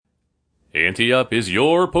Ante Up is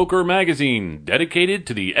your poker magazine dedicated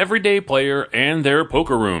to the everyday player and their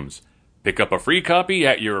poker rooms. Pick up a free copy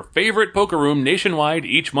at your favorite poker room nationwide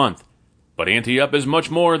each month. But Ante Up is much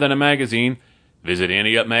more than a magazine. Visit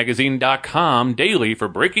AnteUpMagazine.com daily for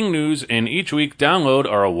breaking news, and each week download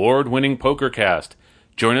our award-winning PokerCast.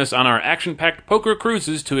 Join us on our action-packed poker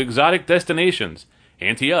cruises to exotic destinations.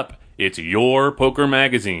 Ante Up, it's your poker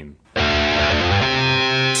magazine.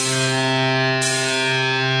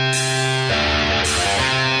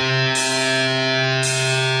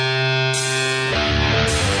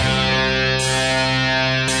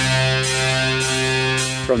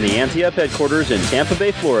 From the Ante Up headquarters in Tampa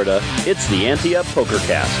Bay, Florida, it's the Ante Up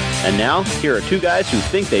PokerCast. And now, here are two guys who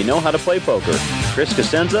think they know how to play poker, Chris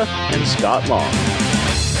Cosenza and Scott Long.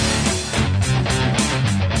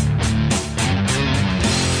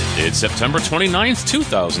 It's September 29th,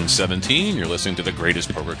 2017. You're listening to the greatest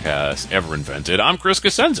PokerCast ever invented. I'm Chris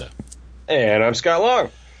Cosenza. And I'm Scott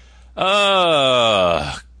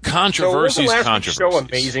Long. Controversies. So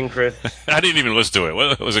amazing, Chris. I didn't even listen to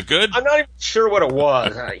it. Was it good? I'm not even sure what it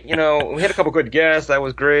was. We had a couple good guests. That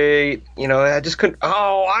was great. I just couldn't.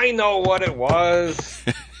 Oh, I know what it was.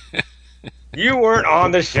 You weren't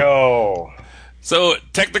on the show. So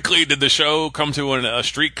technically, did the show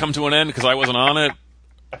streak come to an end because I wasn't on it,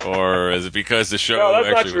 or is it because the show? No, that's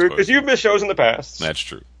actually not true. Because you've missed shows in the past. That's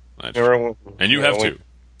true. And you have too.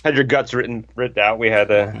 Had your guts written out. We had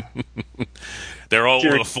a. They're all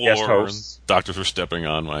over the floor. And doctors were stepping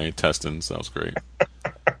on my intestines. That was great.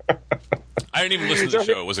 I didn't even listen to the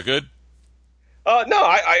show. Was it good? No,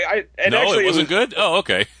 it wasn't good? Oh,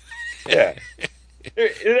 okay. Yeah.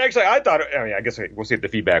 It actually, I thought, I guess we'll see if the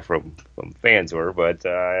feedback from fans were, but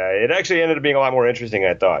it actually ended up being a lot more interesting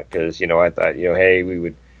than I thought, because, I thought, hey, we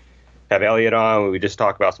would have Elliot on, we would just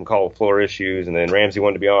talk about some call floor issues, and then Ramsey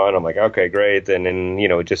wanted to be on. I'm like, okay, great. And then,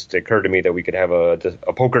 it just occurred to me that we could have a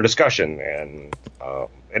poker discussion, and it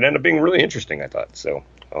ended up being really interesting, I thought. So,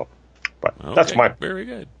 but okay, that's very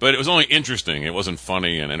good. But it was only interesting. It wasn't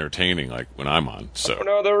funny and entertaining like when I'm on. So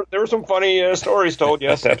no, there were some funny stories told.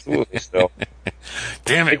 Yes, absolutely. So,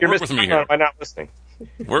 damn it, work with me here. By not listening.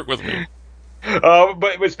 Work with me.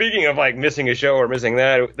 But speaking of missing a show or missing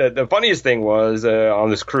that, the funniest thing was on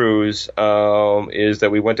this cruise is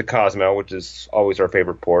that we went to Cozumel, which is always our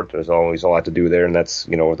favorite port. There's always a lot to do there, and that's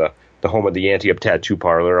the home of the Ante Up Tattoo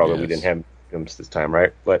Parlor. Although we didn't have them this time,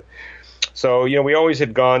 right? But so we always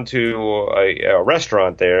had gone to a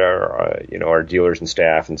restaurant there. Our dealers and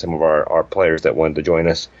staff and some of our players that wanted to join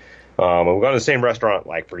us. And we've gone to the same restaurant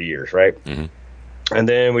for years, right? Mm-hmm. And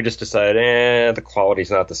then we just decided, the quality's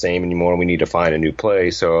not the same anymore, and we need to find a new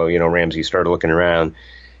place. So, Ramsey started looking around.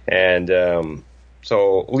 And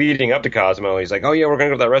so leading up to Cozumel, he's like, oh, yeah, we're going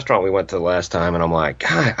to go to that restaurant we went to the last time. And I'm like,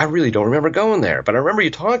 God, I really don't remember going there. But I remember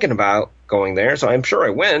you talking about going there, so I'm sure I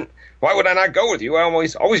went. Why would I not go with you? I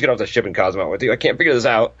always get off the ship in Cozumel with you. I can't figure this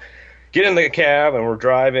out. Get in the cab, and we're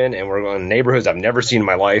driving, and we're going to neighborhoods I've never seen in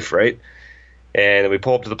my life, right? And then we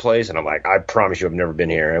pull up to the place, and I'm like, I promise you I've never been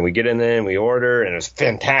here. And we get in there, and we order, and it's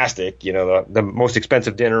fantastic. The most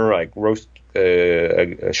expensive dinner, like roast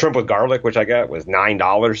shrimp with garlic, which I got, was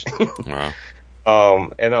 $9.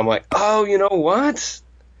 Wow. And I'm like, oh, you know what?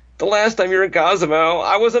 The last time you were in Cozumel,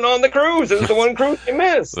 I wasn't on the cruise. It was the one cruise you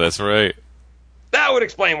missed. That's right. That would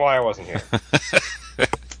explain why I wasn't here.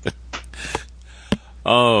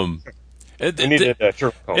 Isn't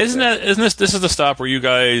this is the stop where you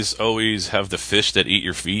guys always have the fish that eat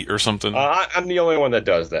your feet or something? I'm the only one that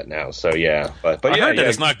does that now, so yeah. But I heard that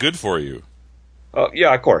it's not good for you.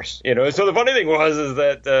 Yeah, of course. So the funny thing is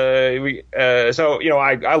that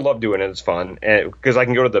I love doing it. It's fun because I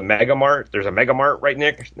can go to the Mega Mart. There's a Mega Mart right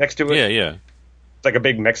next to it. Yeah. It's like a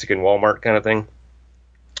big Mexican Walmart kind of thing.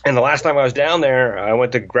 And the last time I was down there, I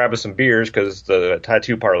went to grab us some beers because the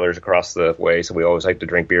tattoo parlor is across the way, so we always like to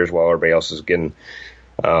drink beers while everybody else is getting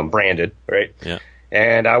branded, right? Yeah.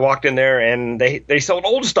 And I walked in there, and they sold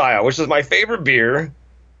Old Style, which is my favorite beer,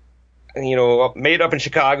 made up in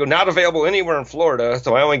Chicago, not available anywhere in Florida,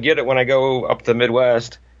 so I only get it when I go up to the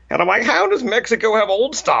Midwest. And I'm like, how does Mexico have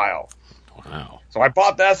Old Style? Wow. So I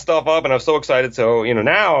bought that stuff up, and I'm so excited. So,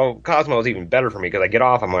 now Cosmo is even better for me because I get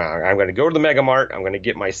off. I'm going to go to the Mega Mart. I'm going to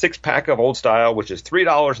get my 6-pack of Old Style, which is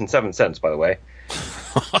 $3.07, by the way.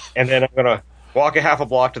 And then I'm going to walk a half a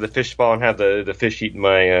block to the fish spa and have the fish eat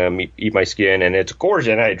my skin. And it's gorgeous.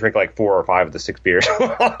 And I drink like 4 or 5 of the 6 beers.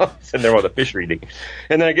 Sitting there while the fish are eating.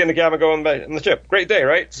 And then I get in the cab and go on the ship. Great day,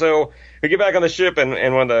 right? So we get back on the ship, and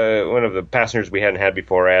one of the passengers we hadn't had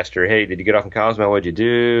before asked her, hey, did you get off in Cozumel? What'd you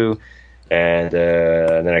do? And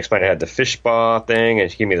then I explained I had the fish spa thing, and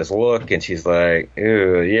she gave me this look, and she's like,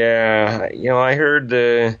 "Ew, yeah, I heard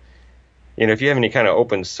if you have any kind of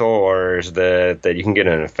open sores, that you can get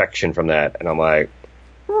an infection from that. And I'm like,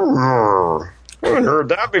 I haven't heard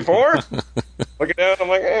that before. Looking down, I'm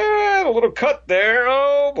like, a little cut there.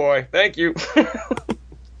 Oh boy, thank you.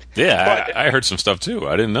 Yeah, I heard some stuff too.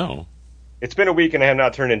 I didn't know. It's been a week and I have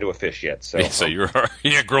not turned into a fish yet. So you're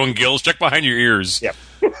growing gills. Check behind your ears. Yep.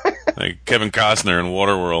 Like Kevin Costner in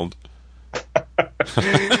Waterworld.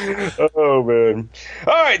 Oh man!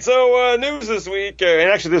 All right, so news this week, and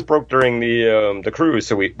actually this broke during the cruise,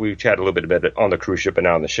 so we chatted a little bit about it on the cruise ship and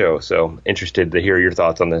now on the show. So interested to hear your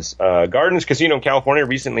thoughts on this. Gardens Casino in California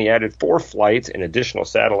recently added 4 flights and additional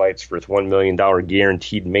satellites for its $1 million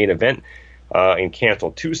guaranteed main event, and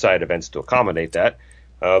canceled 2 side events to accommodate that.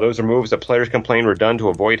 Those are moves that players complained were done to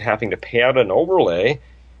avoid having to pay out an overlay.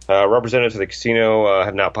 Representatives of the casino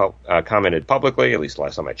have not commented publicly, at least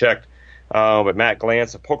last time I checked. But Matt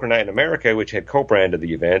Glantz of Poker Night in America, which had co-branded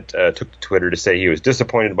the event, took to Twitter to say he was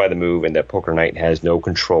disappointed by the move and that Poker Night has no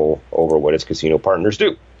control over what its casino partners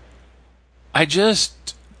do. I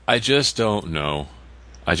just don't know.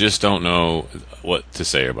 I just don't know what to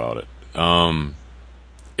say about it.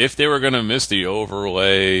 If they were going to miss the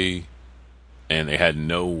overlay and they had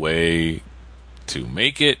no way to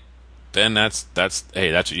make it, then that's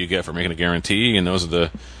what you get for making a guarantee, and those are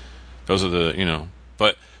the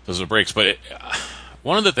but those are breaks. But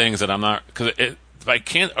one of the things that I'm not, because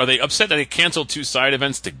are they upset that they canceled 2 side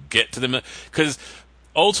events to get to them? Because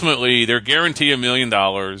ultimately they're guaranteed $1 million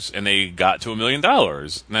and they got to $1 million.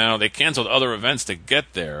 Now they canceled other events to get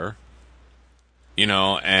there,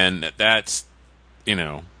 and that's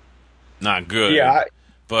not good. Yeah,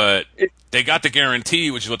 but they got the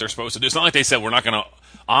guarantee, which is what they're supposed to do. It's not like they said we're not going to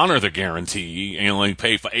honor the guarantee and only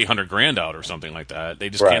pay for $800,000 out or something like that. They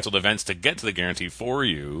just canceled events to get to the guarantee for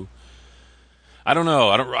you. I don't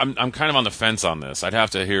know. I'm kind of on the fence on this. I'd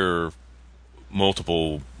have to hear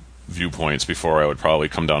multiple viewpoints before I would probably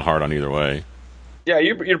come down hard on either way. Yeah,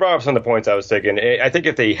 you brought up some of the points I was thinking. I think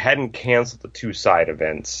if they hadn't canceled the 2 side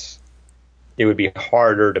events, it would be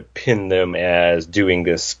harder to pin them as doing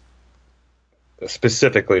this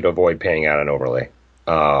specifically to avoid paying out an overlay.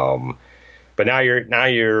 But now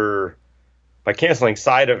you're by canceling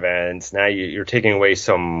side events, now you're taking away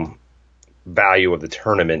some value of the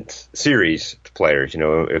tournament series to players.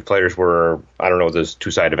 If players were, I don't know what those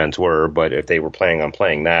 2 side events were, but if they were planning on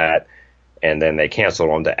playing that and then they canceled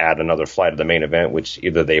them to add another flight of the main event, which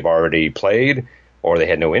either they've already played or they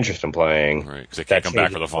had no interest in playing. Right, because they can't come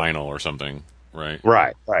back for the final or something. Right.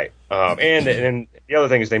 And the other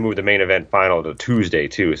thing is they moved the main event final to Tuesday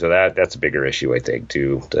too, so that's a bigger issue, I think,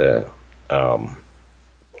 too.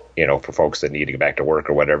 For folks that need to get back to work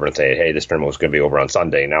or whatever and say, hey, this tournament was going to be over on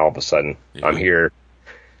Sunday. Now all of a sudden I'm here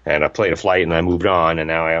and I played a flight and I moved on and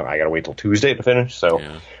now I got to wait till Tuesday to finish. So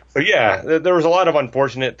there was a lot of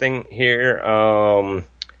unfortunate thing here. And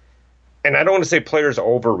I don't want to say players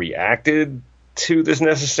overreacted to this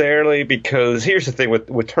necessarily, because here's the thing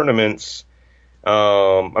with tournaments.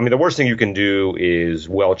 The worst thing you can do is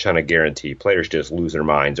welch on a guarantee. Players just lose their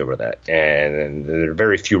minds over that. And there are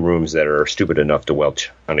very few rooms that are stupid enough to welch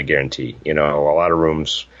on a guarantee. A lot of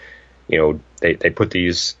rooms, they put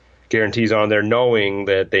these guarantees on there knowing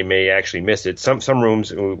that they may actually miss it. Some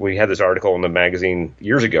rooms, we had this article in the magazine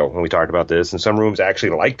years ago when we talked about this, and some rooms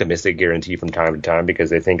actually like to miss a guarantee from time to time because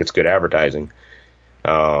they think it's good advertising.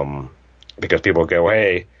 Because people go,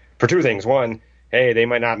 hey, for 2 things. 1, hey, they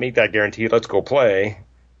might not meet that guarantee. Let's go play.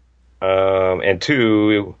 And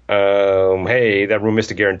 2, hey, that room missed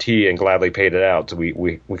a guarantee and gladly paid it out. So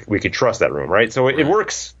we could trust that room, right? So it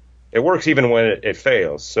works. It works even when it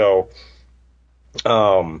fails. So,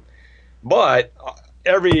 but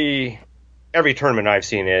every tournament I've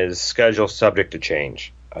seen is schedule subject to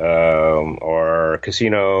change, or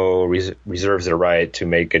casino reserves the right to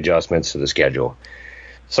make adjustments to the schedule.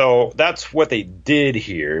 So that's what they did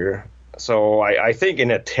here. So I think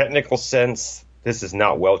in a technical sense, this is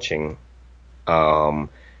not welching.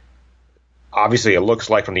 Obviously, it looks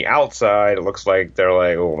like from the outside, it looks like they're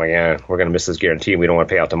like, oh my God, we're going to miss this guarantee. We don't want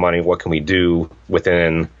to pay out the money. What can we do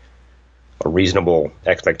within a reasonable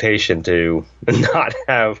expectation to not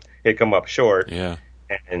have it come up short? Yeah.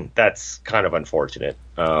 And that's kind of unfortunate.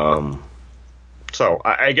 So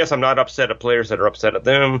I guess I'm not upset at players that are upset at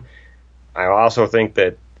them. I also think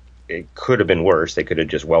that it could have been worse. They could have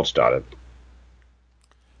just welched on it.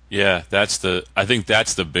 Yeah, I think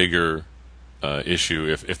that's the bigger issue.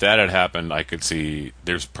 If that had happened, I could see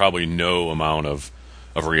there's probably no amount of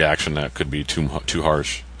reaction that could be too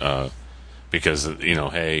harsh, because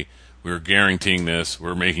hey, we're guaranteeing this,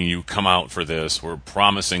 we're making you come out for this, we're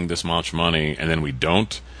promising this much money, and then we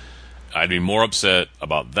don't. I'd be more upset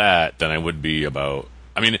about that than I would be about.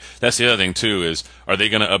 that's the other thing too. Is are they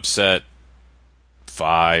going to upset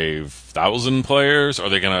 5,000 players? Or are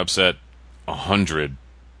they going to upset 100?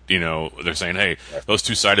 You know, they're saying, hey, those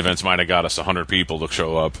 2 side events might have got us 100 people to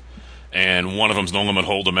show up, and one of them's no limit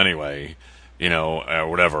hold'em anyway. You know, or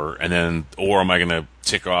whatever, and then, or am I going to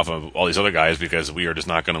tick off of all these other guys because we are just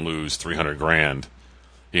not going to lose $300,000,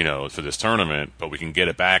 you know, for this tournament, but we can get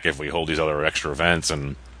it back if we hold these other extra events,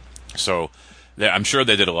 and so I'm sure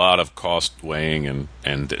they did a lot of cost weighing and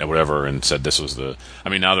whatever, and said this was the. I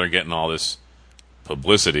mean, now they're getting all this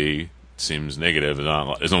publicity. Seems negative.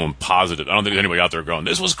 There's no one positive. I don't think there's anybody out there going,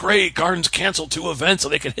 "This was great. Gardens canceled 2 events so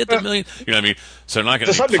they could hit the million." You know what I mean? So they're not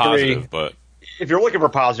going to be positive, but. If you're looking for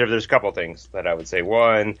positive, there's a couple of things that I would say.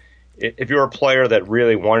 One, if you're a player that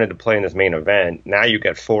really wanted to play in this main event, now you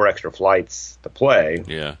get 4 extra flights to play.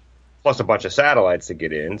 Yeah. Plus a bunch of satellites to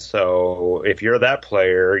get in. So if you're that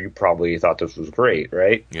player, you probably thought this was great,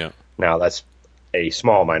 right? Yeah. Now that's a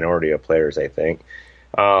small minority of players, I think.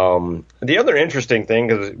 The other interesting thing,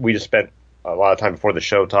 because we just spent a lot of time before the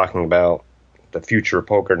show talking about the future of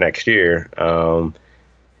poker next year.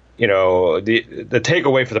 You know, the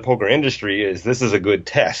takeaway for the poker industry is this is a good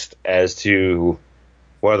test as to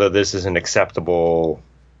whether this is an acceptable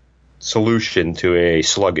solution to a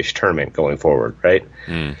sluggish tournament going forward, right?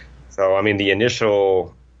 So, I mean, the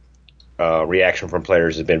initial reaction from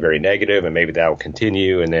players has been very negative, and maybe that will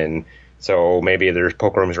continue. And then, so maybe there's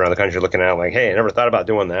poker rooms around the country looking at it like, hey, I never thought about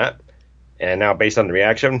doing that. And now, based on the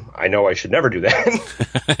reaction, I know I should never do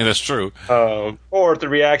that. That's true. Or if the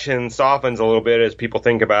reaction softens a little bit as people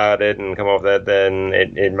think about it and come up with that, then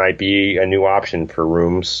it might be a new option for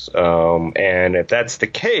rooms. And if that's the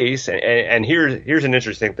case, and here's an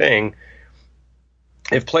interesting thing: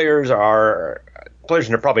 if players are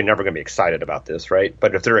probably never going to be excited about this, right?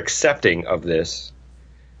 But if they're accepting of this,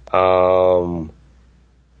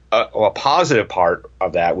 a positive part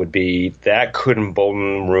of that would be that could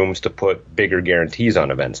embolden rooms to put bigger guarantees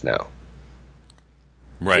on events now.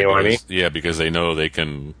 Right. You know what I mean? Yeah, because they know they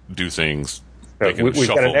can do things. They can We've got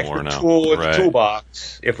shuffle an extra more now. tool in the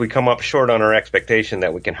toolbox if we come up short on our expectation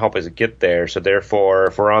that we can help us get there. So therefore,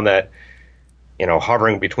 if we're on that, you know,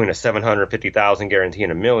 hovering between a 750,000 guarantee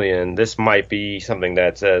and $1 million, this might be something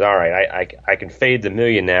that says, all right, I can fade the $1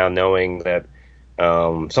 million now, knowing that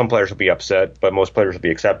some players will be upset, but most players will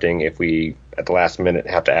be accepting if we, at the last minute,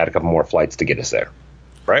 have to add a couple more flights to get us there.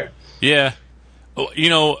 Right? Yeah. You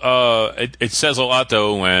know, it says a lot,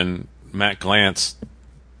 though, when Matt Glantz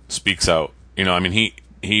speaks out. You know, I mean,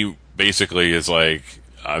 he basically is like,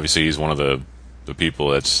 obviously he's one of the people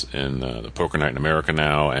that's in the Poker Night in America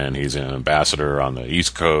now, and he's an ambassador on the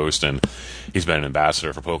East Coast, and he's been an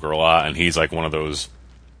ambassador for poker a lot, and he's like one of those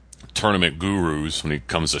tournament gurus when it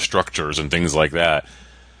comes to structures and things like that.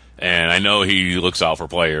 And I know he looks out for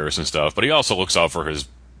players and stuff, but he also looks out for his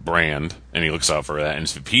brand, and he looks out for that. And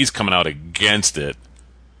if he's coming out against it,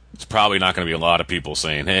 it's probably not going to be a lot of people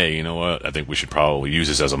saying, hey, you know what, I think we should probably use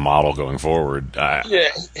this as a model going forward. Yeah,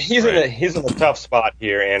 he's in a tough spot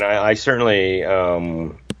here, and I certainly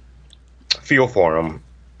feel for him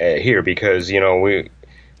here, because, you know,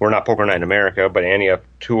 we're not Poker Night in America, but Ante-Up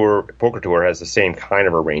Poker Tour has the same kind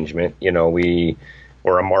of arrangement. You know, we're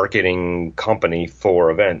a marketing company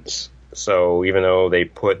for events. So even though they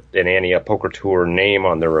put an Ante-Up Poker Tour name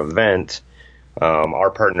on their event,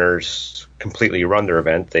 our partners completely run their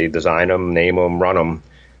event. They design them, name them, run them.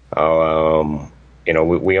 You know,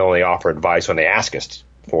 we only offer advice when they ask us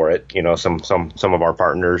for it. You know, some of our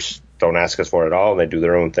partners don't ask us for it at all. They do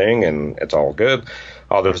their own thing, and it's all good.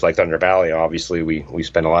 Others, like Thunder Valley, obviously, we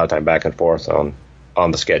spend a lot of time back and forth on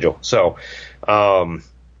the schedule. So, and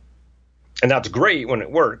that's great when it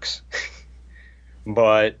works.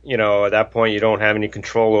 But, you know, at that point, you don't have any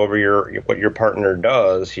control over what your partner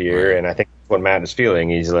does here. And I think that's what Matt is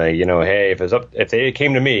feeling. He's like, you know, hey, if they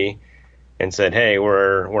came to me and said, hey,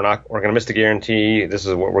 we're going to miss the guarantee, this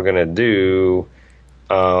is what we're going to do.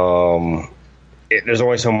 There's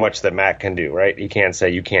only so much that Matt can do, right? He can't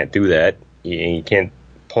say you can't do that. You can't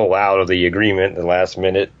pull out of the agreement at the last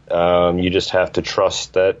minute. You just have to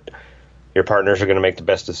trust that your partners are going to make the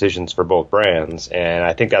best decisions for both brands. And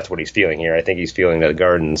I think that's what he's feeling here. I think he's feeling that the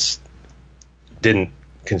Gardens didn't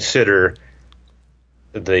consider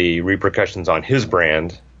the repercussions on his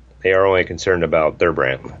brand. They are only concerned about their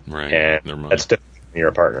brand. Right. And that's different when you're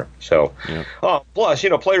a partner. So, plus, you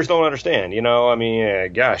know, players don't understand. You know, I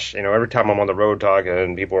mean, gosh, you know, every time I'm on the road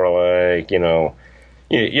talking, people are like, you know,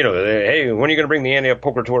 hey, when are you going to bring the Ante-Up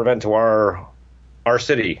Poker Tour event to our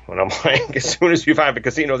city? And I'm like, as soon as you find a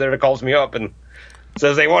casino there that calls me up and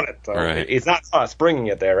says they want it. So It's not us bringing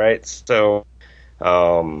it there, right? So,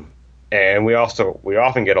 And we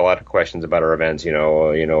often get a lot of questions about our events.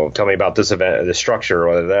 Tell me about this event, the structure,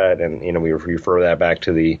 or that, and we refer that back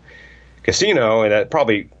to the casino, and that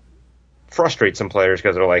probably frustrates some players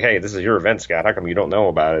because they're like, "Hey, this is your event, Scott. How come you don't know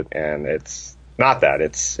about it?" And it's not that.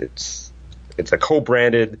 It's a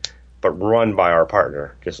co-branded but run by our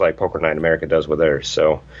partner, just like Poker Night in America does with theirs.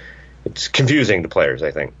 So it's confusing to players,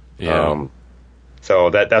 I think. Yeah.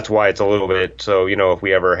 So that's why it's a little bit. So if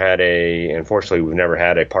we ever had unfortunately, we've never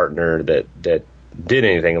had a partner that did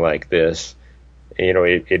anything like this.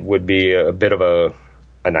 It would be a bit of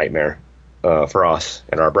a nightmare for us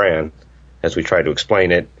and our brand as we try to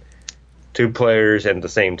explain it to players and at the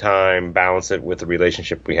same time balance it with the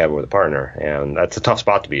relationship we have with a partner, and that's a tough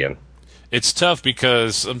spot to be in. It's tough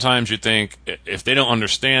because sometimes you think if they don't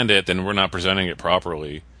understand it, then we're not presenting it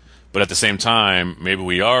properly. But at the same time, maybe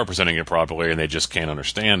we are presenting it properly, and they just can't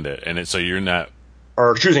understand it, and so you're not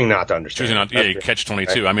or choosing not to understand. You catch-22.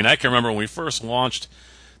 Right. I mean, I can remember when we first launched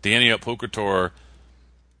the Ante Up Poker Tour.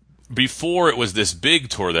 Before it was this big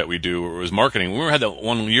tour that we do, where it was marketing. We had that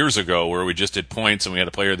one years ago where we just did points and we had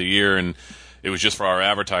a Player of the Year, and it was just for our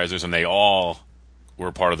advertisers, and they all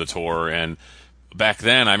were part of the tour. And back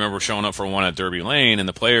then, I remember showing up for one at Derby Lane, and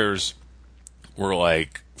the players were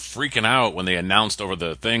like freaking out when they announced over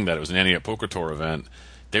the thing that it was an Ante Up Poker Tour event.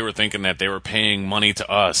 They were thinking that they were paying money to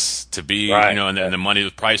us to be, right. And the money, the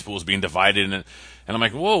prize pool was being divided, and I'm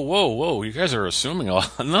like, whoa, you guys are assuming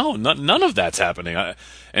no, none of that's happening.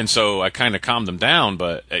 And so I kind of calmed them down,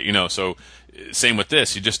 but so same with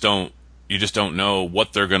this. You just don't know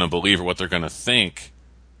what they're going to believe or what they're going to think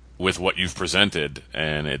with what you've presented,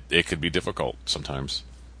 and it could be difficult sometimes.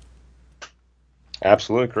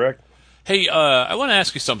 Absolutely correct. Hey, I want to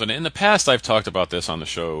ask you something. In the past, I've talked about this on the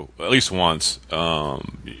show at least once.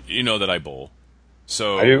 You know that I bowl.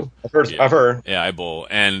 So I do. I've heard. Yeah, I bowl.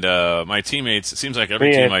 And my teammates, it seems like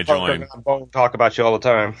every team I join. Not Bone talk about you all the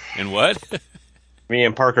time. And what? Me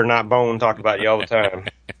and Parker Not Bone talk about you all the time.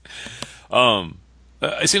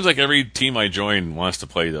 It seems like every team I join wants to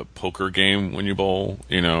play the poker game when you bowl,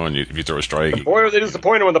 and if you throw a strike. Boy, are they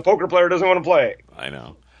disappointed when the poker player doesn't want to play. I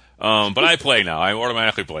know. But I play now. I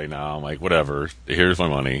automatically play now. I'm like, whatever. Here's my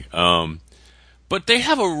money. But they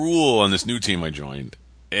have a rule on this new team I joined,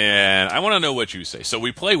 and I want to know what you say. So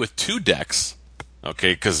we play with 2 decks,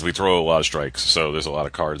 okay, because we throw a lot of strikes, so there's a lot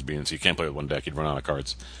of cards so you can't play with 1 deck. You'd run out of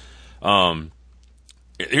cards.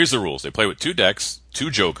 Here's the rules. They play with 2 decks,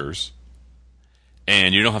 2 jokers,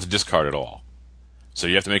 and you don't have to discard at all. So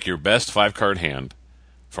you have to make your best 5-card hand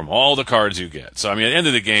from all the cards you get. So, I mean, at the end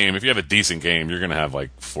of the game, if you have a decent game, you're going to have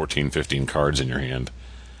like 14, 15 cards in your hand.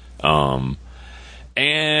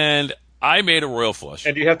 And I made a royal flush.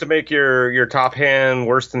 And do you have to make your top hand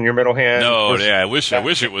worse than your middle hand? No, yeah, I wish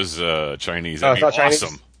it was Chinese. That'd be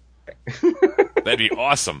awesome. That'd be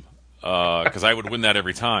awesome. Because I would win that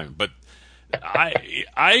every time. But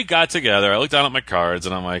I got together, I looked down at my cards,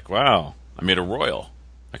 and I'm like, wow, I made a royal.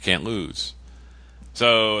 I can't lose.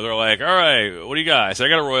 So they're like, all right, what do you got? I said, I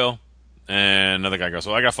got a royal. And another guy goes,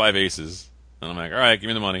 well, I got 5 aces. And I'm like, all right, give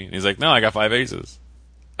me the money. And he's like, no, I got 5 aces.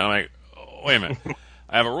 And I'm like, oh, wait a minute.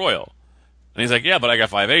 I have a royal. And he's like, yeah, but I got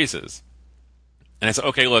 5 aces. And I said,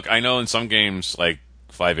 okay, look, I know in some games, like,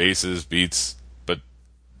 5 aces beats, but,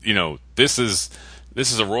 this is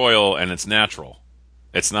a royal and it's natural.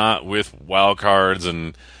 It's not with wild cards.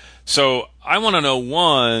 And so I want to know,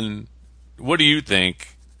 one, what do you think?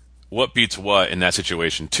 What beats what in that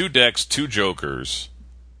situation? 2 decks, 2 jokers,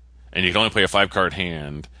 and you can only play a 5-card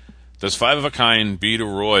hand. Does 5 of a kind beat a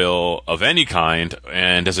royal of any kind,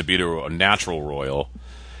 and does it beat a natural royal?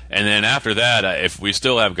 And then after that, if we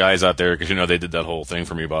still have guys out there, because they did that whole thing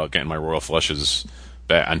for me about getting my royal flushes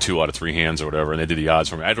back on 2 out of 3 hands or whatever, and they did the odds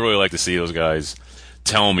for me. I'd really like to see those guys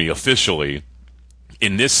tell me officially,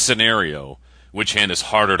 in this scenario, which hand is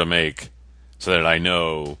harder to make, so that I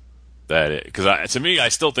know that because to me, I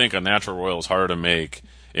still think a natural royal is harder to make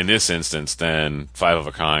in this instance than 5 of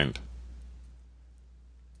a kind.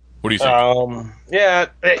 What do you think? Yeah,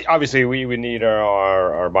 obviously we would need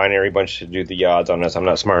our binary bunch to do the odds on this. I'm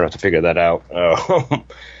not smart enough to figure that out.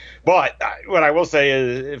 But what I will say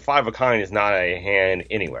is 5 of a kind is not a hand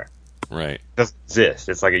anywhere. Right. It doesn't exist.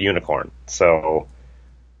 It's like a unicorn. So,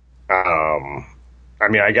 I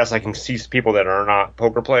mean, I guess I can see people that are not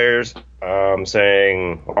poker players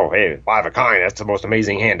saying, oh, hey, 5 of a kind, that's the most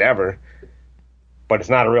amazing hand ever. But it's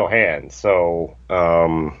not a real hand. So,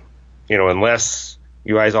 unless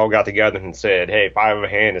you guys all got together and said, hey, 5 of a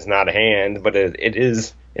hand is not a hand, but it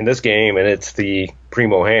is in this game, and it's the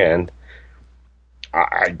primo hand,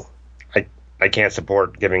 I can't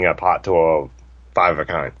support giving a pot to a 5 of a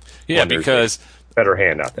kind. Yeah, because better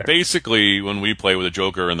hand out there. Basically, when we play with a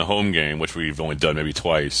joker in the home game, which we've only done maybe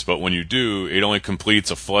twice, but when you do, it only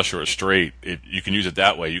completes a flush or a straight. You can use it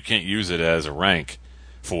that way. You can't use it as a rank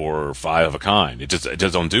for 5 of a kind. It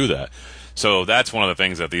just don't do that. So that's one of the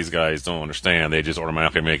things that these guys don't understand. They just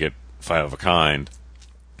automatically make it 5 of a kind.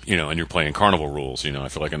 And you're playing carnival rules. I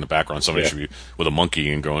feel like in the background somebody should be with a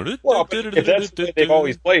monkey and going. Well, if that's the way they've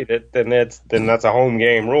always played it, then that's a home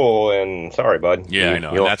game rule. And sorry, bud. Yeah, I know.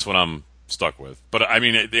 And that's what I'm stuck with. But I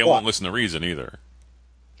mean, they won't listen to reason either.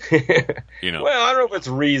 Well, I don't know if it's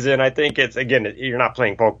reason. I think it's you're not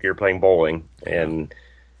playing poker, you're playing bowling, and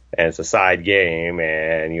it's a side game,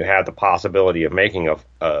 and you have the possibility of making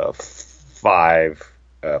a 5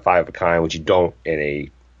 of a kind, which you don't in a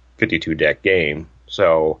 52 deck game.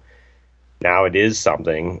 So now it is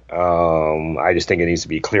something. I just think it needs to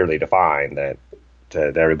be clearly defined that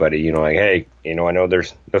to everybody, hey, I know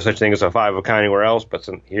there's no such thing as a 5 of a kind anywhere else, but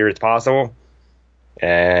here it's possible.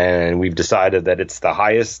 And we've decided that it's the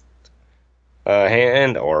highest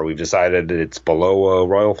hand, or we've decided that it's below a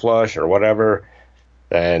royal flush or whatever,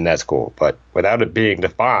 then that's cool. But without it being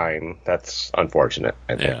defined, that's unfortunate,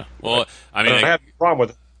 I think. Yeah. Well, I mean, I have a problem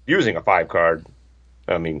with using a 5 card.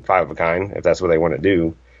 5 of a kind, if that's what they want to do.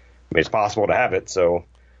 I mean, it's possible to have it, so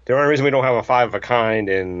the only reason we don't have a 5 of a kind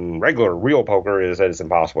in regular real poker is that it's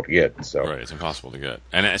impossible to get. So right, it's impossible to get.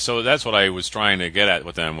 And so that's what I was trying to get at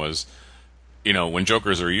with them was, when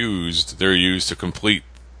jokers are used, they're used to complete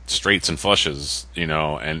straights and flushes,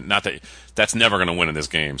 and not that that's never going to win in this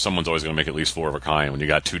game. Someone's always going to make at least 4 of a kind when you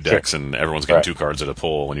got 2 decks and everyone's getting 2 cards at a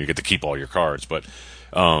pull and you get to keep all your cards. But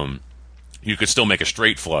you could still make a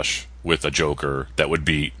straight flush with a joker that would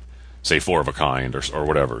beat, say, 4 of a kind or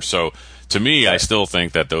whatever. So to me, I still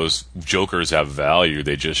think that those jokers have value.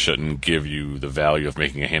 They just shouldn't give you the value of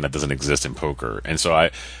making a hand that doesn't exist in poker. And so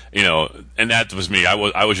and that was me. I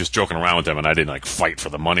was just joking around with them, and I didn't fight for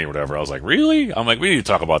the money or whatever. I was like, really? I'm like, we need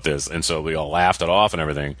to talk about this. And so we all laughed it off and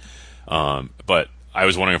everything. But I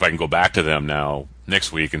was wondering if I can go back to them now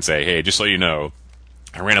next week and say, hey, just so you know,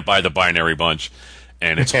 I ran it by the binary bunch.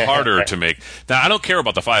 And it's harder to make. Now, I don't care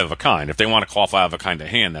about the 5 of a kind. If they want to call 5 of a kind a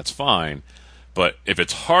hand, that's fine. But if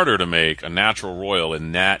it's harder to make a natural royal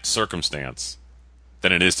in that circumstance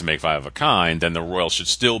than it is to make 5 of a kind, then the royal should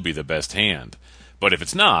still be the best hand. But if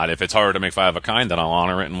it's not, if it's harder to make 5 of a kind, then I'll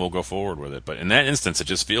honor it and we'll go forward with it. But in that instance, it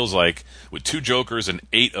just feels like with 2 jokers and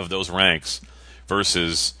 8 of those ranks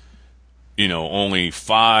versus only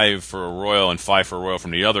 5 for a royal and 5 for a royal from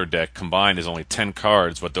the other deck combined is only 10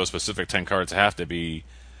 cards, but those specific 10 cards have to be,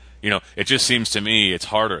 it just seems to me it's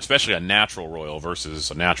harder, especially a natural royal versus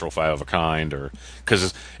a natural 5 of a kind, or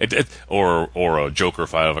a joker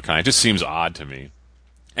 5 of a kind. It just seems odd to me.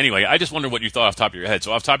 Anyway, I just wonder what you thought off the top of your head.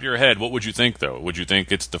 So off the top of your head, what would you think though? Would you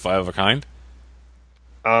think it's the 5 of a kind?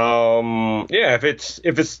 Yeah, if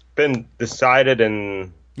it's been decided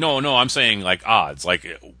and. No, I'm saying odds.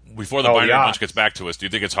 Before the binary bunch gets back to us, do you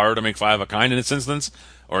think it's harder to make 5 of a kind in this instance,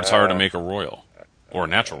 or it's harder to make a royal or a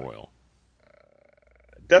natural royal?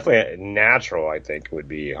 Definitely natural, I think, would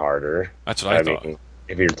be harder. That's what I thought. Mean,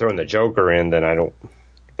 if you're throwing the joker in, then I don't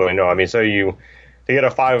really know. I mean, so to get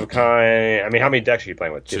a 5 of a kind, I mean, how many decks are you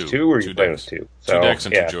playing with? Just 2, or are you playing with 2? So, 2 decks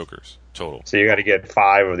and 2 jokers total. So you got to get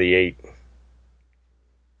 5 of the 8.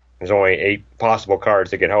 There's only 8 possible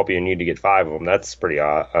cards that can help you, and you need to get 5 of them. That's pretty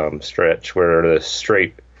stretch. Where the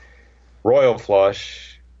straight royal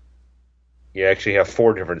flush, you actually have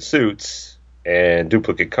 4 different suits and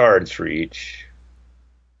duplicate cards for each.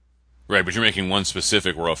 Right, but you're making one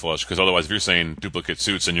specific royal flush, because otherwise if you're saying duplicate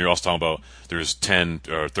suits, and you're also talking about there's 10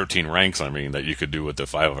 or 13 ranks, that you could do with the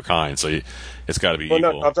 5 of a kind, so it's got to be equal.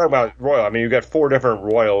 No, I'm talking about royal. I mean, you've got 4 different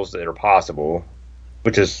royals that are possible,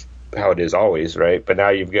 which is how it is always, right? But now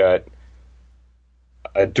you've got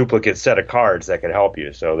a duplicate set of cards that can help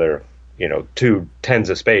you, so they're 2 tens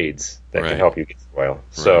of spades that can help you get the royal. Right.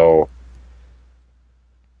 So,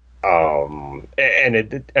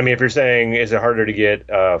 if you're saying is it harder to get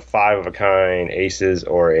 5 of a kind aces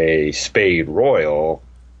or a spade royal,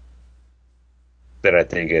 then I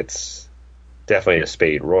think it's definitely a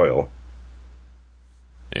spade royal.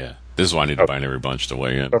 Yeah, this is why I need the binary bunch to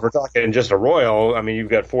weigh in. But if we're talking just a royal, I mean, you've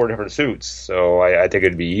got 4 different suits, so I think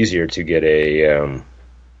it'd be easier to get a.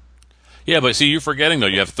 Yeah, but see, you're forgetting, though,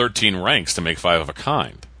 you have 13 ranks to make 5 of a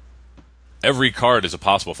kind. Every card is a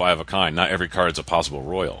possible 5 of a kind. Not every card is a possible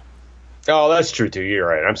royal. Oh, that's true, too. You're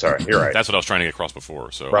right. I'm sorry. You're right. That's what I was trying to get across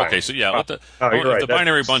before. So right. Okay, so yeah, if right. the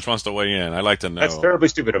binary bunch wants to weigh in, I'd like to know. That's terribly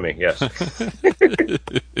stupid of me, yes.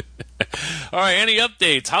 All right, any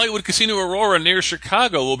updates? Hollywood Casino Aurora near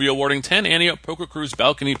Chicago will be awarding 10 Ante Up Poker Cruise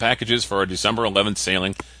balcony packages for our December 11th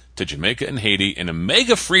sailing to Jamaica and Haiti in a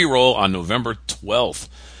mega free roll on November 12th.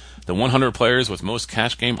 The 100 players with most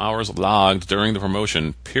cash game hours logged during the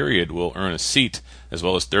promotion period will earn a seat, as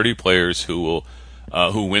well as 30 players who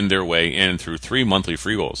win their way in through 3 monthly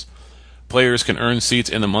free rolls. Players can earn seats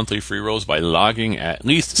in the monthly free rolls by logging at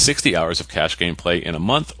least 60 hours of cash game play in a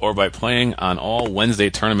month or by playing on all Wednesday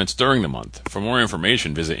tournaments during the month. For more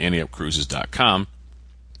information, visit AnteUpCruises.com.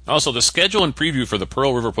 Also, the schedule and preview for the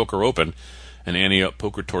Pearl River Poker Open, an Ante-Up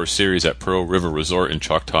Poker Tour series at Pearl River Resort in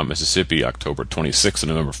Choctaw, Mississippi, October 26th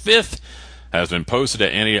and November 5th, has been posted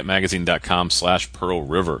at AnteUpMagazine.com/Pearl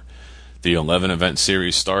River. The 11-event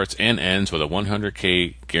series starts and ends with a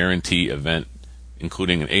 $100K guarantee event,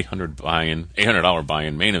 including an $800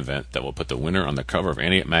 buy-in main event that will put the winner on the cover of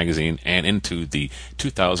Ante-Up Magazine and into the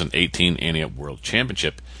 2018 Ante-Up World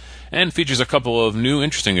Championship, and features a couple of new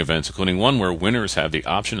interesting events, including one where winners have the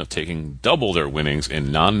option of taking double their winnings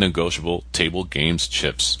in non-negotiable table games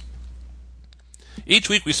chips. Each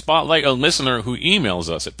week we spotlight a listener who emails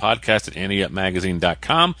us at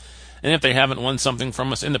podcast@anteupmagazine.com, and if they haven't won something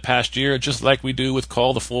from us in the past year, just like we do with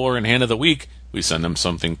Call the Floor and Hand of the Week, we send them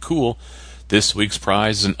something cool. This week's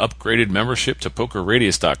prize is an upgraded membership to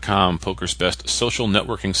PokerRadius.com, poker's best social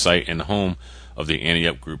networking site and home of the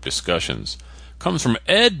Ante-Up group discussions. Comes from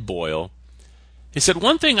Ed Boyle. He said,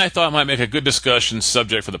 one thing I thought might make a good discussion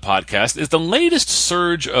subject for the podcast is the latest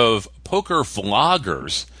surge of poker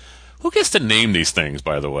vloggers. Who gets to name these things,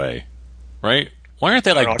 by the way? Right? Why aren't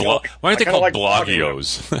they why aren't they called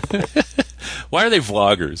blogios? Why are they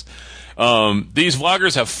vloggers? These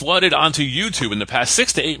vloggers have flooded onto YouTube in the past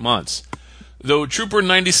 6 to 8 months. Though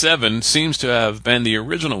Trooper97 seems to have been the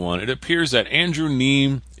original one, it appears that Andrew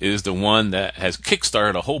Neem is the one that has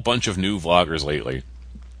kickstarted a whole bunch of new vloggers lately.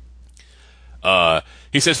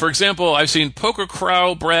 He says, for example, I've seen Poker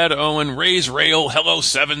Crow, Brad Owen, Ray's Rail, Hello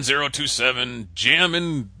 7027,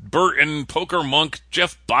 Jammin' Burton, Poker Monk,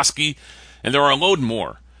 Jeff Bosky, and there are a load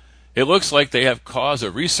more. It looks like they have caused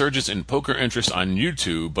a resurgence in poker interest on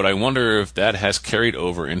YouTube, but I wonder if that has carried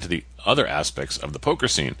over into the other aspects of the poker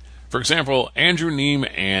scene. For example, Andrew Neem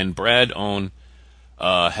and Brad Owen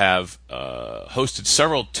have hosted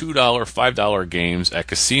several $2, $5 games at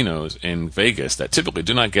casinos in Vegas that typically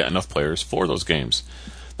do not get enough players for those games.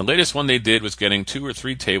 The latest one they did was getting 2 or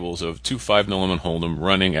 3 tables of 2-5 no limit hold'em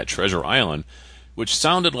running at Treasure Island, which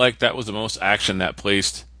sounded like that was the most action that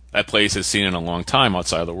place has seen in a long time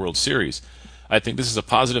outside of the World Series. I think this is a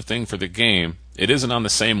positive thing for the game. It isn't on the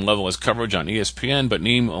same level as coverage on ESPN, but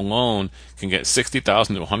Neem alone can get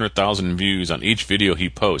 60,000 to 100,000 views on each video he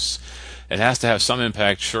posts. It has to have some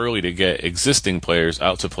impact, surely, to get existing players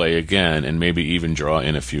out to play again and maybe even draw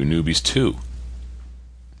in a few newbies, too.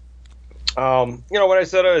 What I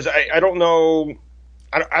said is I don't know.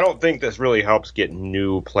 I don't think this really helps get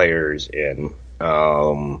new players in.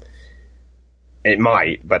 It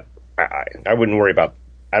might, but I wouldn't worry about.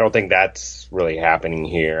 I don't think that's really happening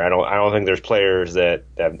here. I don't think there's players that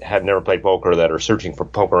have never played poker that are searching for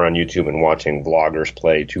poker on YouTube and watching vloggers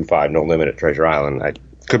play 2-5 no limit at Treasure Island. I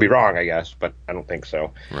could be wrong, I guess, but I don't think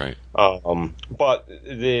so. Right. But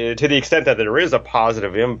to the extent that there is a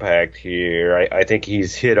positive impact here, I think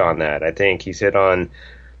he's hit on that. I think he's hit on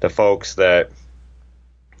the folks that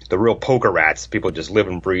the real poker rats, people just live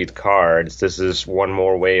and breathe cards. This is one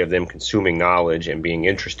more way of them consuming knowledge and being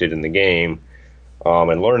interested in the game.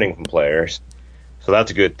 And learning from players, so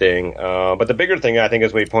that's a good thing. But the bigger thing, I think,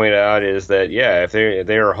 as we pointed out, is that if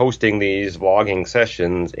they are hosting these vlogging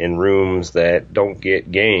sessions in rooms that don't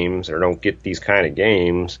get games or don't get these kind of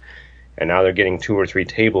games, and now they're getting 2 or 3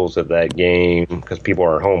 tables of that game because people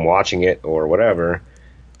are at home watching it or whatever,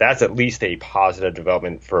 that's at least a positive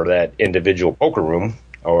development for that individual poker room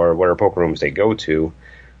or whatever poker rooms they go to.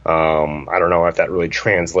 I don't know if that really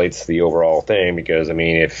translates to the overall thing, because I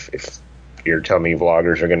mean, if you're telling me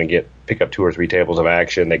vloggers are going to pick up 2 or 3 tables of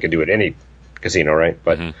action, they could do it at any casino, right?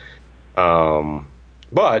 But,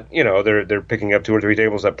 they're picking up 2 or 3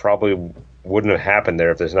 tables that probably wouldn't have happened there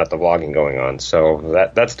if there's not the vlogging going on. So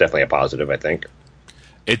that's definitely a positive, I think.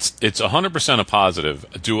 It's 100% a positive.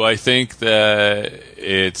 Do I think that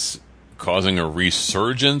it's causing a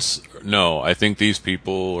resurgence? No, I think these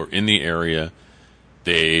people are in the area.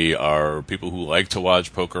 They are people who like to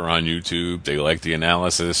watch poker on YouTube. They like the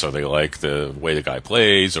analysis, or they like the way the guy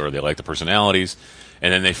plays, or they like the personalities.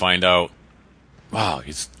 And then they find out, wow,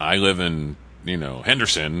 I live in,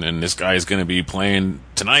 Henderson, and this guy is going to be playing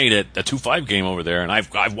tonight at a 2-5 game over there, and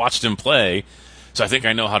I've watched him play, so I think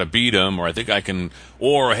I know how to beat him, or I think I can,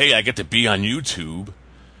 or hey, I get to be on YouTube,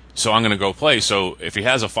 so I'm going to go play. So if he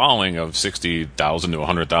has a following of 60,000 to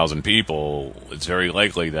 100,000 people, it's very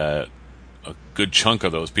likely that a good chunk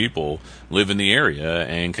of those people live in the area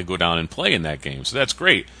and could go down and play in that game. So that's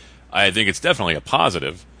great. I think it's definitely a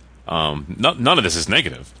positive. None of this is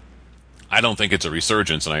negative. I don't think it's a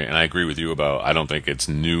resurgence, and I agree with you about I don't think it's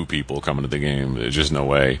new people coming to the game. There's just no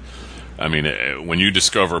way. I mean, when you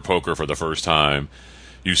discover poker for the first time,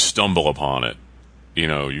 you stumble upon it.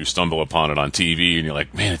 You stumble upon it on TV, and you're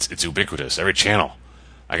like, man, it's ubiquitous. Every channel.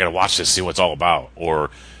 I got to watch this, see what it's all about. Or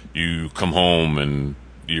you come home and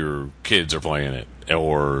your kids are playing it.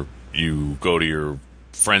 Or you go to your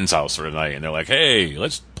friend's house for a night, and they're like, hey,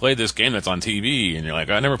 let's play this game that's on TV. And you're like,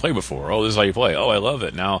 I never played before. Oh, this is how you play. Oh, I love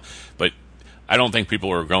it now. But I don't think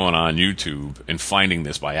people are going on YouTube and finding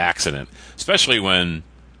this by accident, especially when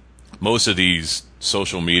most of these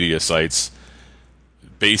social media sites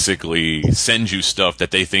basically send you stuff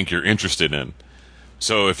that they think you're interested in.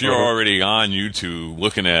 So if you're already on YouTube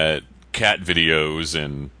looking at cat videos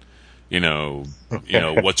and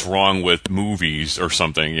what's wrong with movies or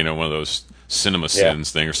something, one of those cinema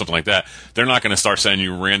sins thing or something like that, they're not going to start sending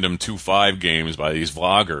you random 2-5 games by these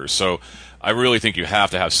vloggers. So I really think you have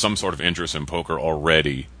to have some sort of interest in poker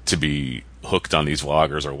already to be hooked on these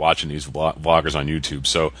vloggers or watching these vloggers on YouTube.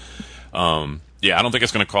 So I don't think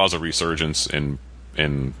it's going to cause a resurgence in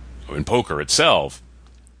poker itself.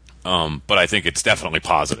 But I think it's definitely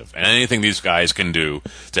positive. And anything these guys can do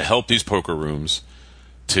to help these poker rooms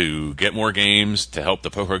to get more games, to help the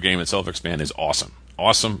poker game itself expand is awesome.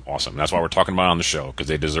 Awesome, awesome. That's why we're talking about it on the show, because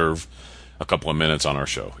they deserve a couple of minutes on our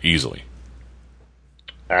show, easily.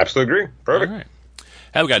 Absolutely agree. Perfect. All right.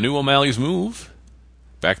 Hey, we got new O'Malley's Move.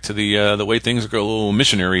 Back to the way things go, a little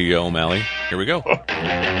missionary O'Malley. Here we go.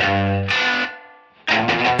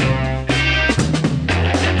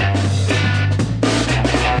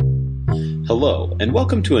 Hello, and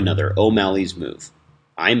welcome to another O'Malley's Move.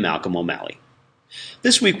 I'm Malcolm O'Malley.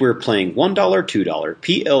 This week we're playing $1, $2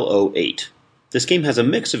 PLO8. This game has a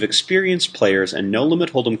mix of experienced players and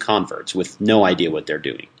no-limit hold'em converts with no idea what they're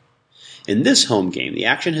doing. In this home game, the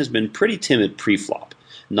action has been pretty timid pre-flop.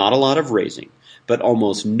 Not a lot of raising, but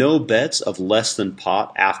almost no bets of less than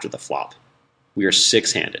pot after the flop. We are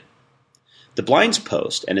six-handed. The blinds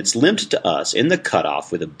post, and it's limped to us in the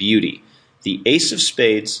cutoff with a beauty. The ace of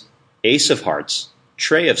spades, ace of hearts,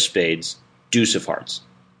 tray of spades, deuce of hearts.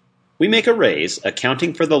 We make a raise,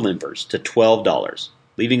 accounting for the limpers, to $12,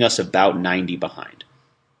 leaving us about 90 behind.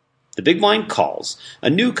 The big blind calls, a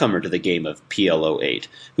newcomer to the game of PLO8,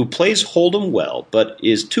 who plays hold'em well but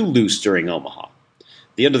is too loose during Omaha.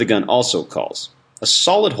 The under the gun also calls, a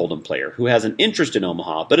solid hold'em player who has an interest in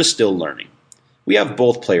Omaha but is still learning. We have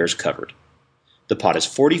both players covered. The pot is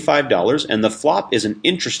 $45 and the flop is an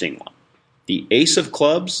interesting one. The ace of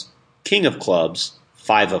clubs, king of clubs,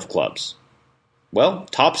 five of clubs. Well,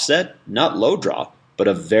 top set, not low draw, but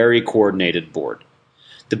a very coordinated board.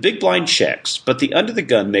 The big blind checks, but the under the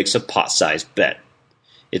gun makes a pot-sized bet.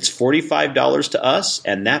 It's $45 to us,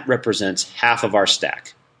 and that represents half of our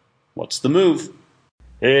stack. What's the move?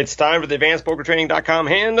 It's time for the AdvancedPokerTraining.com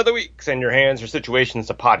Hand of the Week. Send your hands or situations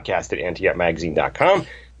to podcast@anteupmagazine.com. If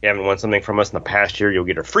you haven't won something from us in the past year, you'll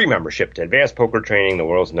get a free membership to Advanced Poker Training, the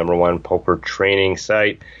world's #1 poker training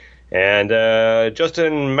site. And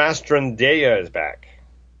Justin Mastrandea is back.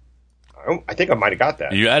 I think I might have got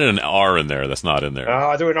that. You added an R in there that's not in there.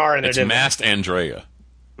 Oh, I threw an R in there, it's didn't Mastandrea.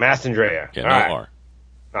 Mastandrea. Yeah, All no right. R.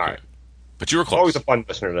 All right. But you were close. Always a fun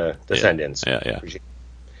listener to send in. So yeah.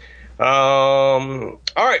 All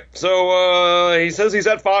right. So he says he's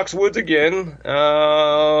at Foxwoods again,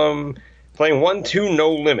 playing 1-2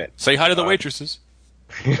 no limit. Say hi to the waitresses.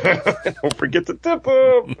 Don't forget to tip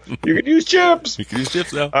them. You can use chips. You can use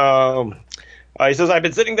chips now. He says, I've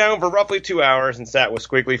been sitting down for roughly 2 hours and sat with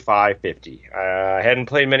Squiggly 550. I hadn't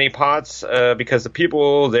played many pots because the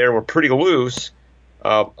people there were pretty loose,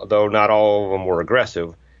 though not all of them were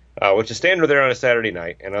aggressive, which is standard there on a Saturday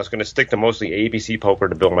night, and I was going to stick to mostly ABC poker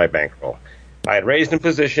to build my bankroll. I had raised in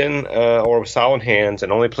position or with solid hands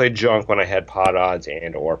and only played junk when I had pot odds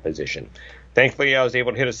and or position. Thankfully, I was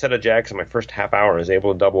able to hit a set of jacks in my first half hour and was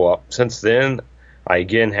able to double up. Since then, I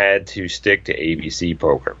again had to stick to ABC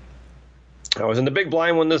poker. I was in the big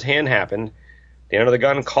blind when this hand happened. The under the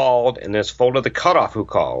gun called, and there's folded the cutoff who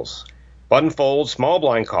calls. Button folds, small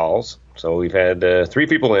blind calls. So we've had 3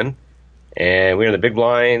 people in, and we're in the big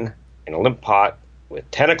blind in a limp pot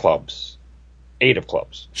with 10 of clubs, 8 of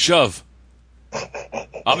clubs. Shove.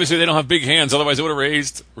 Obviously, they don't have big hands, otherwise they would have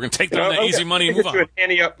raised. We're going to take them the easy money and move on. An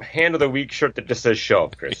ante-up hand of the week shirt that just says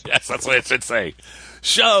shove, Chris. Yes, that's what it should say.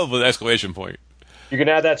 Shove with exclamation point. You can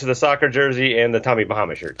add that to the soccer jersey and the Tommy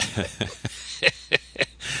Bahama shirt.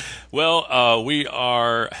 Well, we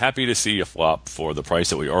are happy to see a flop for the price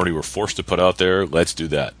that we already were forced to put out there. Let's do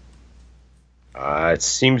that. It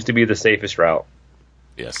seems to be the safest route.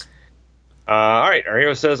 Yes. All right, our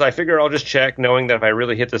hero says, I figure I'll just check, knowing that if I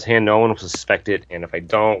really hit this hand, no one will suspect it, and if I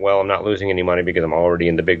don't, well, I'm not losing any money because I'm already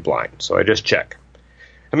in the big blind, so I just check.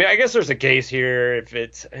 I mean, I guess there's a case here if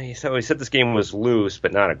it's... So he said this game was loose,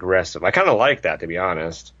 but not aggressive. I kind of like that, to be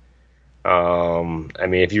honest. I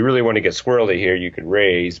mean, if you really want to get squirrely here, you could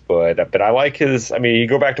raise, but I like his... I mean, you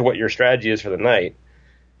go back to what your strategy is for the night,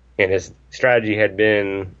 and his strategy had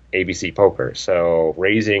been ABC poker. So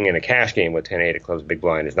raising in a cash game with 10-8 at close big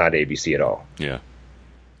blind is not ABC at all. Yeah.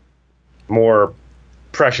 More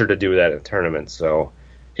pressure to do that in tournaments. So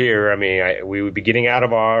here, I mean, we would be getting out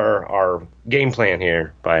of our game plan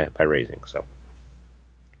here by raising. So,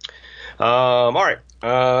 all right.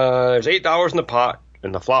 There's $8 in the pot,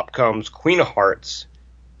 and the flop comes Queen of Hearts,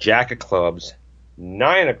 Jack of Clubs,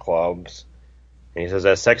 9 of Clubs. And he says,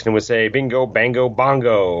 as Sexton would say, bingo, bango,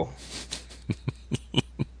 bongo.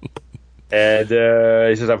 And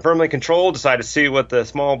he says, I'm firmly controlled, decide to see what the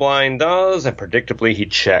small blind does, and predictably he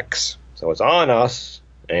checks. So it's on us,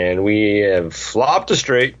 and we have flopped a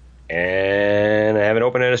straight, and haven't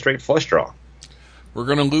opened at a straight flush draw. We're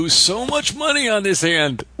going to lose so much money on this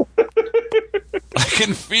hand. I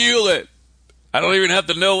can feel it. I don't even have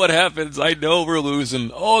to know what happens. I know we're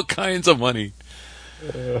losing all kinds of money.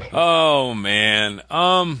 Oh, man.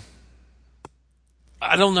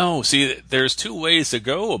 I don't know. See, there's two ways to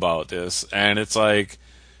go about this, and it's like,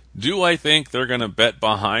 do I think they're going to bet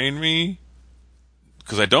behind me?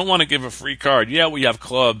 Because I don't want to give a free card. Yeah, we have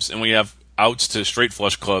clubs, and we have outs to straight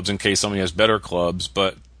flush clubs in case somebody has better clubs,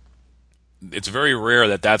 but it's very rare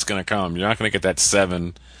that that's going to come. You're not going to get that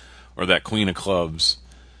 7 or that queen of clubs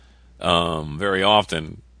very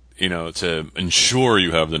often, to ensure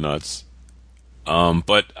you have the nuts.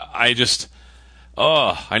 But I just...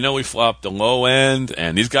 I know we flopped the low end,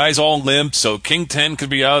 and these guys all limp, so King 10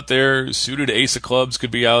 could be out there, suited ace of clubs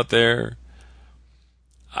could be out there.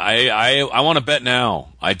 I want to bet now.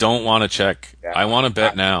 I don't want to check. Yeah, I want to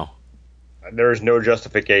bet now. There's no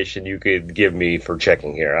justification you could give me for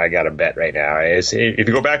checking here. I got to bet right now. If you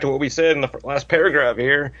go back to what we said in the last paragraph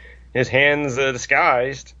here, his hand's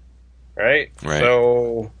disguised, right?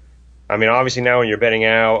 So... I mean, obviously now when you're betting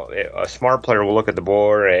out, a smart player will look at the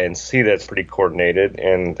board and see that it's pretty coordinated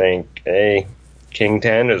and think, hey, King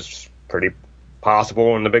 10 is pretty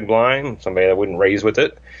possible in the big blind, somebody that wouldn't raise with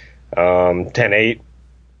it. 10-8,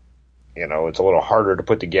 it's a little harder to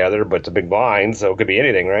put together, but it's a big blind, so it could be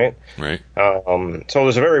anything, right? Right. So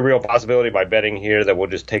there's a very real possibility by betting here that we'll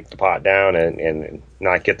just take the pot down and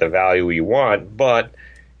not get the value you want, but...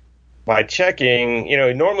 By checking,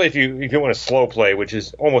 normally if you want to slow play, which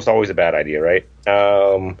is almost always a bad idea, right?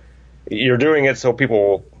 You're doing it so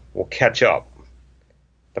people will catch up.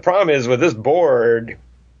 The problem is with this board,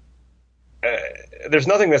 there's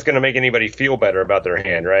nothing that's going to make anybody feel better about their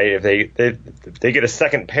hand, right? If they get a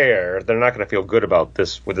second pair, they're not going to feel good about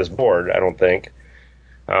this with this board, I don't think.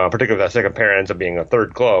 Particularly if that second pair ends up being a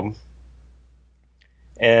third club.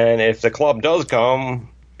 And if the club does come,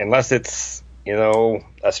 unless it's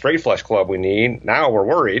a straight flush club we need. Now we're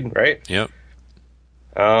worried, right? Yep.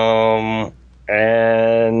 And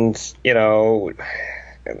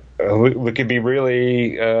we could be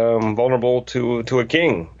really vulnerable to a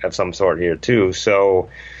king of some sort here too. So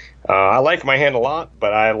I like my hand a lot,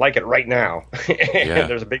 but I like it right now. Yeah.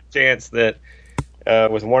 There's a big chance that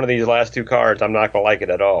with one of these last two cards, I'm not going to like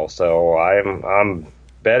it at all. So I'm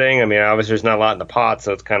betting. I mean, obviously there's not a lot in the pot,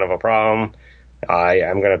 so it's kind of a problem.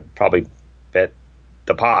 I'm going to probably bet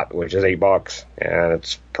the pot, which is $8, and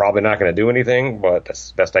it's probably not going to do anything, but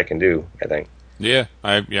that's the best I can do, I think. Yeah,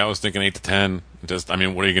 I was thinking 8 to 10. What are you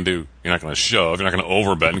going to do? You're not going to shove. You're not going to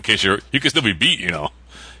overbet in case you can still be beat,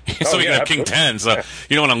 So you can have King 10, so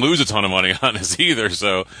you don't want to lose a ton of money on this either.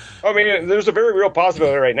 So I mean, there's a very real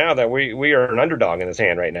possibility right now that we are an underdog in this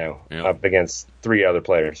hand right now, up against 3 other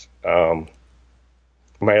players. We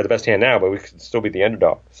might have the best hand now, but we could still be the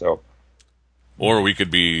underdog. So, or we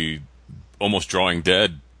could be almost drawing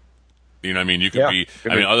dead. You know what I mean? You could be...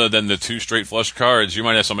 I mean, other than the 2 straight flush cards, you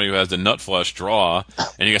might have somebody who has the nut flush draw,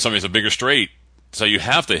 and you got somebody who's a bigger straight, so you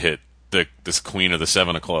have to hit this queen or the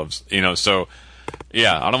 7 of clubs. So,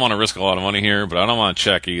 yeah, I don't want to risk a lot of money here, but I don't want to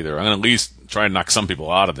check either. I'm going to at least try to knock some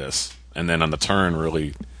people out of this, and then on the turn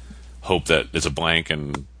really hope that it's a blank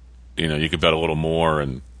and, you could bet a little more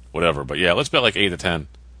and whatever. But, yeah, let's bet like 8 to 10.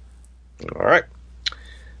 All right.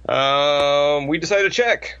 We decided to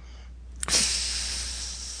check.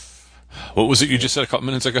 What was it you just said a couple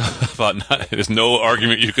minutes ago about there's no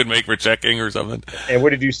argument you could make for checking or something? And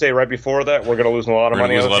what did you say right before that? We're going to lose a lot of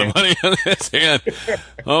money on this hand.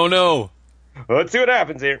 Oh, no. Well, let's see what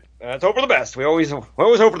happens here. Let's hope for the best. We always hope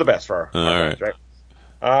for the best for our friends, right?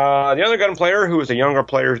 The other gun player, who is a younger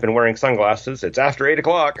player, has been wearing sunglasses. It's after 8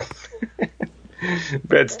 o'clock.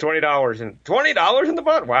 Bets $20 and $20 in the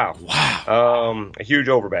butt. Wow. A huge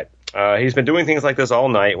overbet. He's been doing things like this all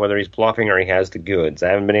night, whether he's bluffing or he has the goods. I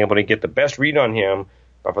haven't been able to get the best read on him,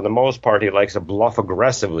 but for the most part, he likes to bluff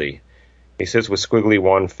aggressively. He sits with squiggly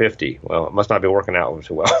 150. Well, it must not be working out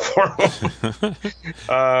too well for him.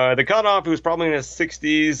 The cutoff, who's probably in his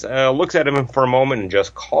 60s, looks at him for a moment and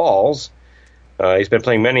just calls. He's been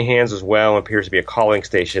playing many hands as well and appears to be a calling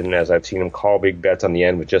station, as I've seen him call big bets on the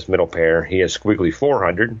end with just middle pair. He has squiggly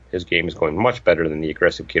 400. His game is going much better than the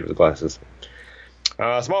aggressive kid with the glasses.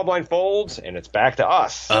 Small blind folds, and it's back to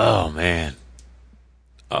us. Oh,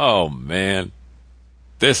 man.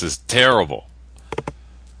 This is terrible.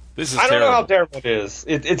 I don't know how terrible it is.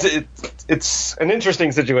 It's an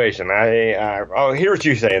interesting situation. I'll hear what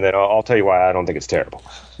you say, and then I'll tell you why I don't think it's terrible.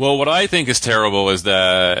 Well, what I think is terrible is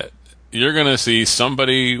that you're going to see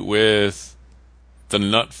somebody with the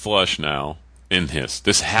nut flush now in his.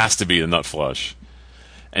 This has to be the nut flush.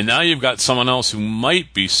 And now you've got someone else who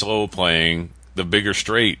might be slow playing the bigger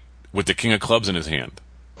straight with the king of clubs in his hand.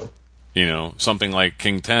 You know, something like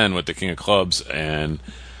king 10 with the king of clubs, and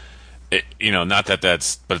not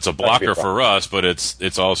that but it's a blocker for us, but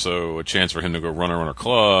it's also a chance for him to go runner on a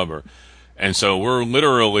club, and so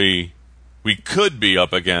we could be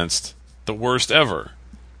up against the worst ever.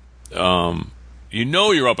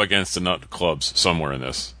 You're up against the nut clubs somewhere in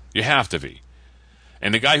this. You have to be.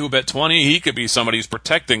 And the guy who bet 20, he could be somebody who's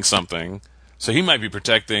protecting something, so he might be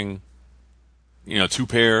protecting, two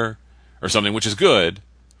pair or something, which is good.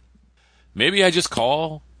 Maybe I just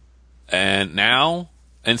call and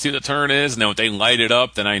see what the turn is, and then if they light it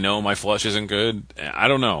up, then I know my flush isn't good. I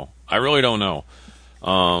don't know. I really don't know.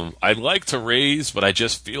 I'd like to raise, but I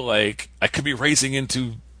just feel like I could be raising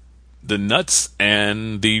into the nuts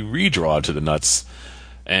and the redraw to the nuts,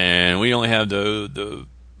 and we only have the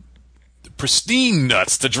pristine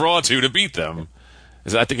nuts to draw to beat them.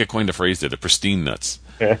 I think I coined the phrase there, the pristine nuts.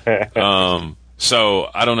 So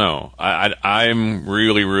I don't know. I'm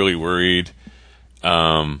really, really worried.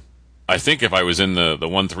 I think if I was in the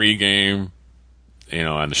 1-3 game,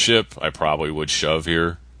 on the ship, I probably would shove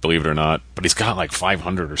here, believe it or not. But he's got like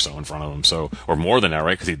 500 or so in front of him, or more than that,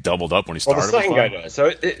 right? Because he doubled up when he started. Well, the second guy does. So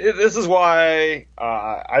this is why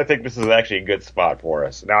I think this is actually a good spot for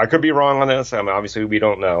us. Now, I could be wrong on this. I mean, obviously, we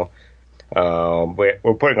don't know. But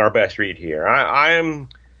we're putting our best read here. I'm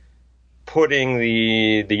putting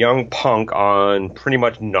the young punk on pretty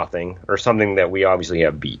much nothing, or something that we obviously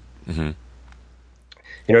have beat. Mm-hmm.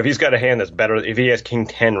 If he's got a hand that's better, if he has king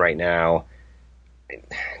 10 right now, it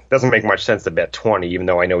doesn't make much sense to bet 20, even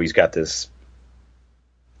though I know he's got this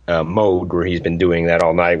mode where he's been doing that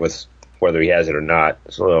all night, with whether he has it or not.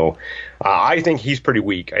 So I think he's pretty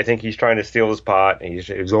weak. I think he's trying to steal his pot. He's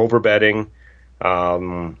overbetting.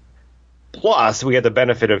 Plus, we get the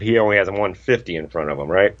benefit of he only has a 150 in front of him,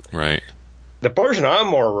 right? Right. The person I'm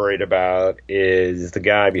more worried about is the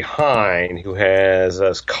guy behind who has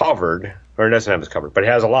us covered, or doesn't have us covered, but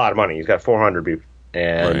has a lot of money. He's got 400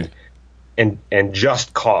 and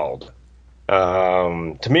just called.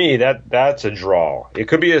 To me, that's a draw. It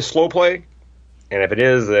could be a slow play, and if it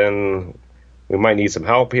is, then we might need some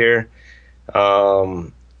help here.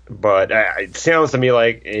 But it sounds to me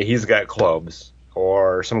like he's got clubs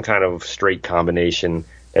or some kind of straight combination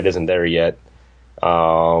that isn't there yet.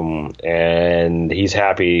 And he's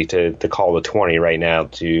happy to call the 20 right now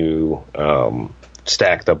to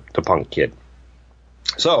stack the punk kid.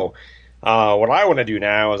 So what I want to do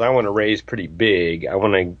now is I want to raise pretty big. I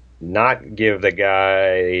want to not give the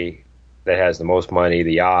guy that has the most money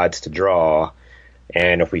the odds to draw.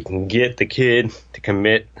 And if we can get the kid to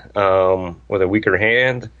commit with a weaker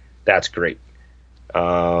hand, that's great.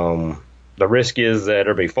 The risk is that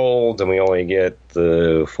everybody folds and we only get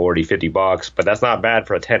the $40-50, but that's not bad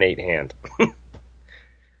for a 10-8 hand.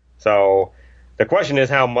 So the question is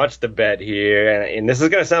how much to bet here, and this is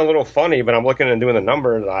going to sound a little funny, but I'm looking and doing the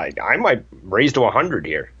numbers. I might raise to 100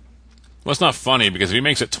 here. Well, it's not funny because if he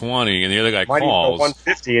makes it 20 and the other guy might calls,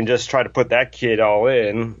 150 and just try to put that kid all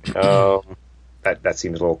in. That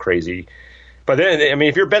seems a little crazy. But then, I mean,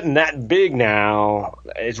 if you're betting that big now,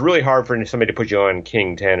 it's really hard for somebody to put you on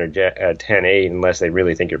King 10 or 10-8 unless they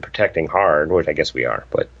really think you're protecting hard, which I guess we are.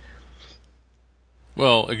 But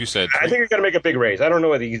well, like you said, I think you're going to make a big raise. I don't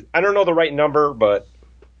know the right number, but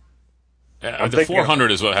the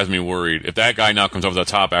 400 is what has me worried. If that guy now comes over the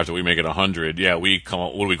top after we make it 100, we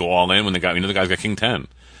go all in when the guy's got King 10.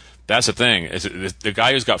 That's the thing. The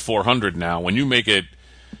guy who's got 400 now, when you make it,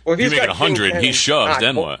 well, if you make it 100, he shoves.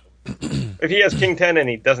 Then what? if he has king 10 and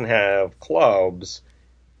he doesn't have clubs,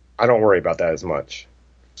 I don't worry about that as much.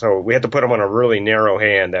 So we have to put him on a really narrow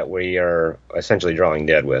hand that we are essentially drawing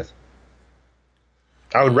dead with.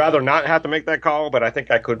 I would rather not have to make that call, but I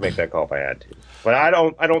think I could make that call if I had to. But I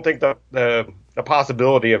don't think the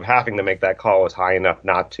possibility of having to make that call is high enough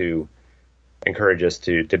not to encourage us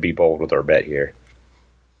to be bold with our bet here.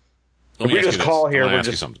 If we just call here, we're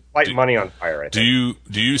just lighting money on fire, I think.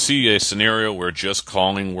 Do you see a scenario where just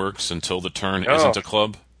calling works until the turn isn't a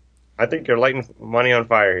club? I think you're lighting money on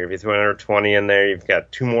fire here. If you throw another 20 in there, you've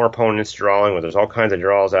got two more opponents drawing. There's all kinds of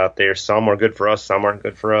draws out there. Some are good for us, some aren't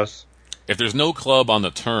good for us. If there's no club on the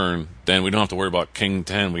turn, then we don't have to worry about king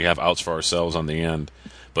 10. We have outs for ourselves on the end.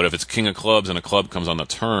 But if it's king of clubs and a club comes on the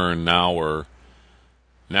turn, now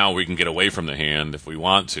we can get away from the hand if we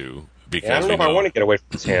want to. Because I don't know if I want to get away from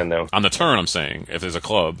this hand, though. On the turn, I'm saying, if there's a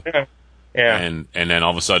club. Yeah. And then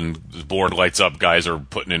all of a sudden, the board lights up, guys are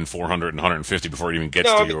putting in 400 and 150 before it even gets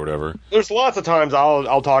to you or whatever. There's lots of times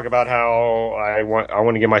I'll talk about how I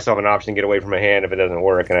want to give myself an option to get away from a hand if it doesn't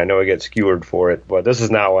work, and I know I get skewered for it, but this is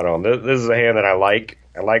not one of them. This is a hand that I like.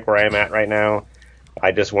 I like where I'm at right now.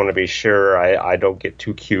 I just want to be sure I don't get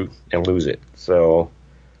too cute and lose it. So...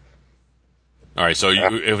 All right, so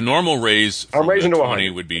if normal raise from I'm raising the to 20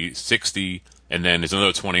 100. would be 60, and then there's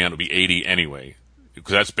another 20 on it would be 80 anyway.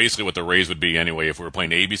 Because that's basically what the raise would be anyway if we were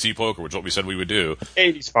playing ABC poker, which is what we said we would do.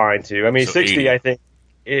 80's fine, too. I mean, So 60, 80. I think,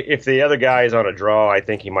 if the other guy is on a draw, I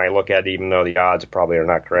think he might look at it, even though the odds probably are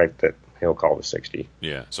not correct, that he'll call the 60.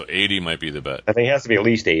 Yeah, so 80 might be the bet. I think it has to be at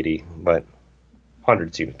least 80, but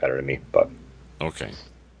 100 seems better to me. But Okay.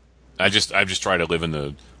 I just try to live in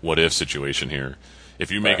the what-if situation here. If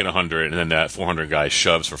you make it 100 and then that 400 guy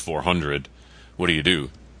shoves for 400, what do?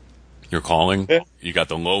 You're calling. Yeah. You got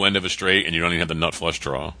the low end of a straight, and you don't even have the nut flush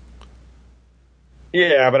draw.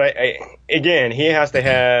 yeah, but again, he has to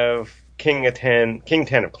have king 10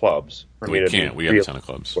 of clubs for me We to can't. be We have a real 10 of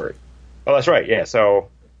clubs. worried. Oh, that's right. Yeah. So,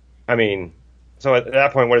 I mean, so at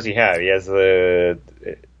that point, what does he have? He has the.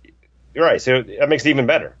 You're right. So that makes it even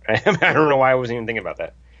better. I don't know why I wasn't even thinking about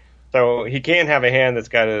that. So he can't have a hand that's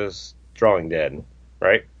got his drawing dead,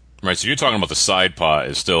 right? Right, so you're talking about the side pot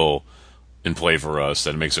is still in play for us,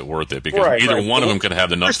 that makes it worth it, because Right, either right. one of them could have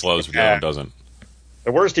the nut flows, but the other one doesn't.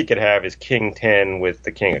 The worst he could have is king 10 with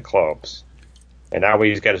the king of clubs. And that way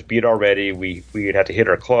he's got his beat already. We'd have to hit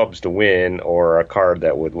our clubs to win, or a card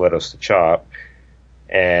that would let us to chop.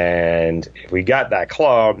 And if we got that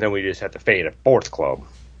club, then we just have to fade a fourth club.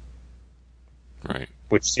 Right.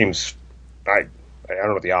 Which seems... I don't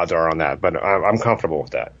know what the odds are on that, but I'm comfortable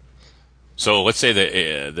with that. So let's say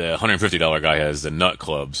the $150 guy has the nut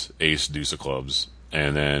clubs, ace, deuce of clubs,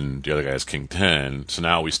 and then the other guy has king 10. So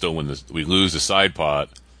now we still we lose the side pot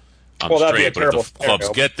on the that'd be a straight, but if terrible the clubs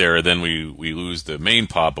scenario. get there, then we lose the main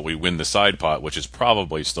pot, but we win the side pot, which is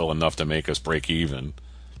probably still enough to make us break even.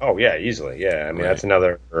 Oh, yeah, easily. Yeah, I mean, Right. that's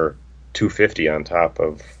another $250 on top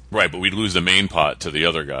of... Right, but we lose the main pot to the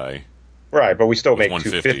other guy. Right, but we still make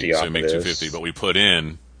 150, $250 so off we of make this. $250, but we put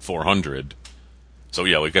in $400. So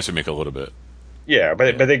yeah, we guess we make a little bit. Yeah,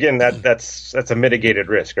 but again, that's a mitigated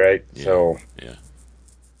risk, right? Yeah. So, Yeah.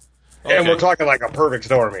 and Okay. we're talking like a perfect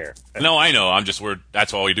storm here. No, I know.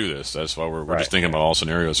 That's why we do this. That's why we're Right. just thinking about all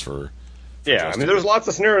scenarios for. Yeah, I mean, there's lots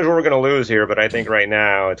of scenarios where we're going to lose here, but I think right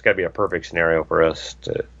now it's got to be a perfect scenario for us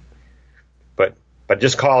to. But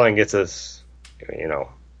just calling gets us,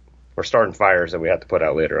 we're starting fires that we have to put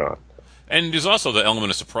out later on. And there's also the element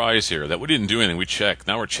of surprise here that we didn't do anything. We checked.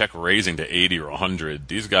 Now we're check raising to 80 or 100.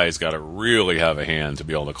 These guys got to really have a hand to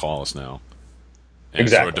be able to call us now. And it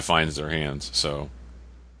Exactly. sort of defines their hands. So,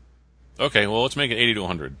 okay, well, let's make it 80 to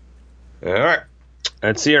 100. All right.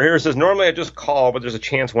 Let's see here. It says, normally I just call, but there's a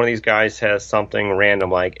chance one of these guys has something random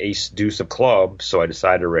like ace, deuce of clubs, so I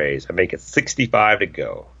decide to raise. I make it 65 to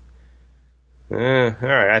go. All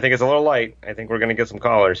right. I think it's a little light. I think we're going to get some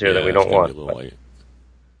callers here that we it's don't gonna want. be a little late.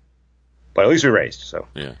 But at least we raised, so.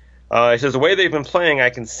 Yeah. It says, the way they've been playing,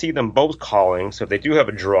 I can see them both calling, so if they do have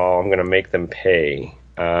a draw, I'm going to make them pay.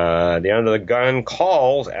 The under the gun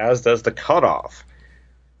calls, as does the cutoff.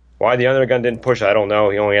 Why the under the gun didn't push, I don't know.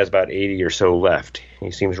 He only has about 80 or so left.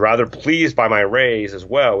 He seems rather pleased by my raise as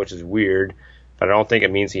well, which is weird, but I don't think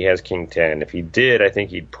it means he has king 10. If he did, I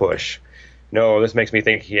think he'd push. No, this makes me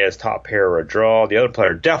think he has top pair or a draw. The other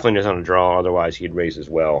player definitely is on a draw, otherwise he'd raise as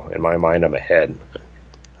well. In my mind, I'm ahead.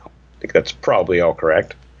 I think that's probably all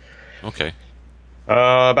correct. Okay.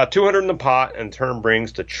 About 200 in the pot, and turn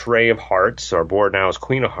brings the tray of hearts. Our board now is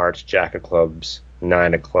queen of hearts, jack of clubs,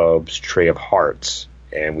 nine of clubs, tray of hearts,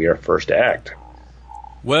 and we are first to act.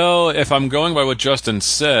 Well, if I'm going by what Justin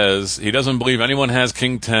says, he doesn't believe anyone has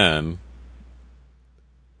king 10.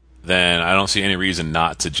 then I don't see any reason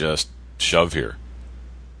not to just shove here.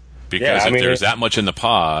 Because if there's that much in the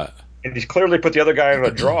pot... And he's clearly put the other guy on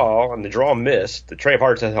a draw, and the draw missed. The Trey of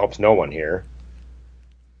Hearts helps no one here.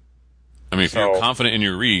 I mean, if you're confident in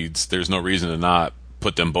your reads, there's no reason to not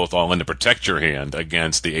put them both all in to protect your hand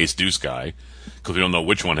against the ace-deuce guy, because we don't know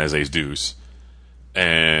which one has ace-deuce.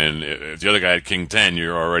 And if the other guy had king-10,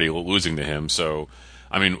 you're already losing to him. So,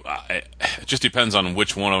 I mean, it just depends on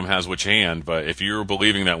which one of them has which hand, but if you're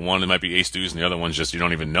believing that one, it might be ace-deuce, and the other one's just, you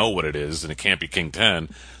don't even know what it is, and it can't be king-10,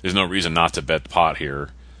 there's no reason not to bet the pot here,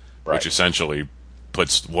 which essentially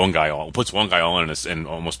puts one guy all in and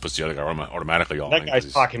almost puts the other guy automatically all in. That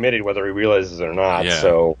guy's pot committed whether he realizes it or not,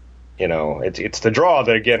 so, it's the draw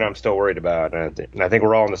that, again, I'm still worried about, and I think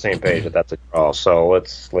we're all on the same page that that's a draw, so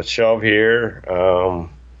let's shove here, or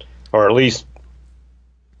at least...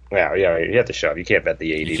 Yeah, you have to shove. You can't bet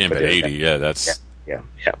the 80. You can't bet 80, that's... Yeah.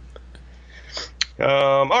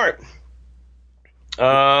 All right.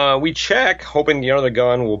 We check, hoping the other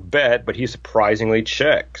gun will bet, but he surprisingly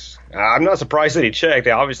checks. I'm not surprised that he checked.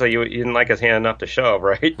 Obviously, he didn't like his hand enough to shove,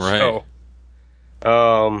 right? Right. So,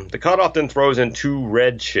 the cutoff then throws in 2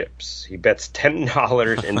 red chips. He bets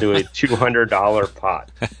 $10 into a $200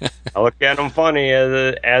 pot. I look at him funny,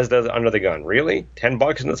 as does Under the Gun. Really?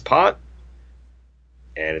 $10 in this pot?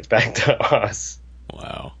 And it's back to us.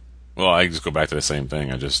 Wow. Well, I just go back to the same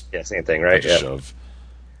thing. Same thing, right? Shove.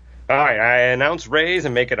 All right, I announce raise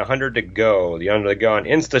and make it 100 to go. The Under the Gun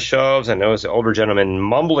insta shoves. I notice the older gentleman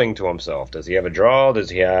mumbling to himself. Does he have a draw? Does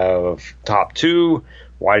he have top 2?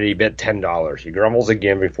 Why did he bet $10? He grumbles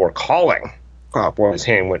again before calling. Oh, boy, his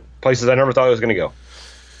hand went places I never thought it was going to go.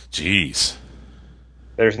 Jeez.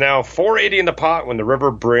 There's now 480 in the pot when the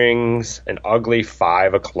river brings an ugly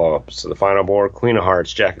 5 of clubs. So the final board, Queen of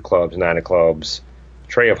Hearts, Jack of Clubs, 9 of Clubs,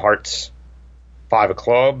 Trey of Hearts, 5 of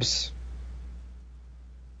Clubs.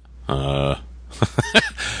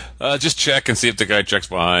 Just check and see if the guy checks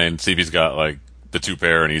behind, see if he's got, like, the 2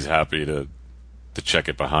 pair and he's happy to check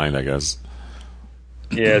it behind, I guess.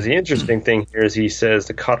 Yeah, the interesting thing here is he says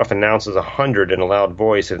the cutoff announces 100 in a loud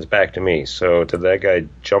voice, and it's back to me. So did that guy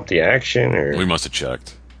jump the action? Or we must have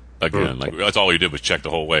checked again. Like that's all we did was check the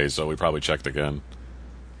whole way, so we probably checked again.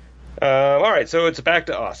 All right, so it's back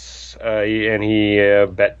to us, and he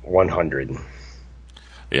bet 100.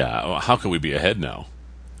 Yeah, well, how can we be ahead now?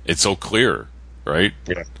 It's so clear, right?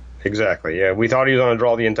 Yeah, exactly. Yeah, we thought he was on a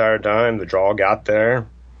draw the entire time. The draw got there.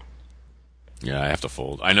 Yeah, I have to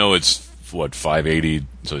fold. I know it's 580,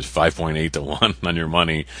 so it's 5.8 to 1 on your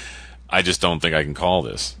money. I just don't think I can call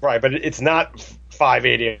this. Right, but it's not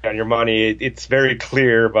 580 on your money. It's very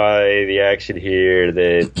clear by the action here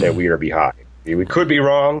that we are behind. We could be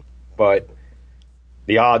wrong, but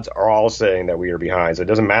the odds are all saying that we are behind. So it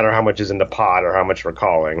doesn't matter how much is in the pot or how much we're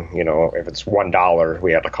calling. If it's $1,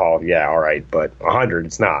 we have to call. Yeah, all right, but 100,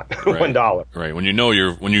 it's not $1. Right. When you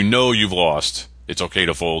know you've lost, it's okay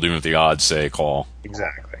to fold, even if the odds say call.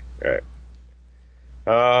 Exactly. Right.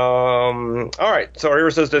 All right. So Ariel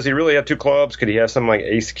says, does he really have 2 clubs? Could he have some like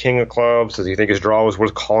ace king of clubs? Does he think his draw was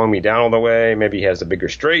worth calling me down all the way? Maybe he has a bigger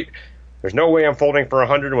straight. There's no way I'm folding for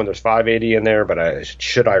 100 when there's 580 in there, but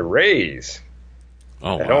should I raise?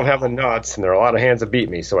 Oh, I don't have the nuts, and there are a lot of hands that beat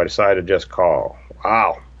me, so I decided to just call.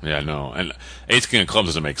 Wow. Yeah, no. And ace king of clubs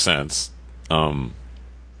doesn't make sense.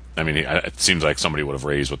 I mean, it seems like somebody would have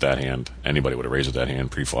raised with that hand. Anybody would have raised with that hand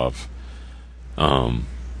pre-flop.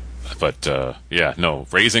 But, yeah, no.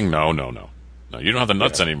 Raising? No. No, you don't have the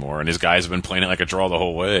nuts anymore, and his guys have been playing it like a draw the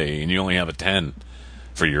whole way, and you only have a 10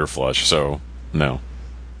 for your flush, so, no.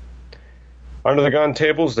 Under the gun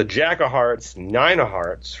tables, the Jack of Hearts, 9 of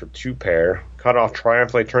Hearts for 2 pair. Cutoff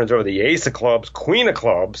triumphantly turns over the Ace of Clubs, Queen of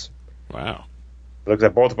Clubs. Wow. Looks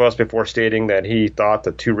at both of us before stating that he thought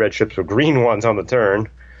the 2 red chips were green ones on the turn.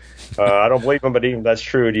 I don't believe him, but even if that's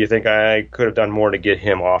true, do you think I could have done more to get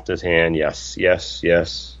him off this hand? Yes, and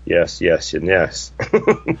yes.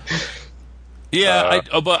 Yeah,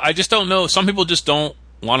 but I just don't know. Some people just don't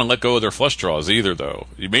want to let go of their flush draws either, though.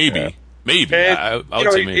 Maybe. And, I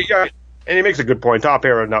would say maybe. And he makes a good point. Top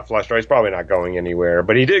pair, not flush draw. He's probably not going anywhere.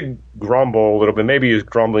 But he did grumble a little bit. Maybe he was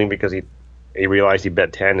grumbling because he realized he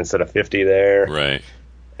bet 10 instead of 50 there. Right.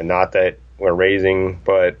 And not that we're raising,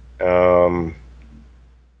 but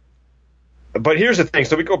here's the thing.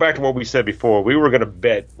 So we go back to what we said before. We were going to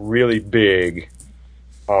bet really big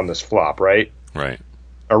on this flop, right? Right.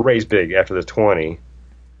 Or raise big after the 20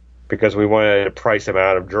 because we wanted to price him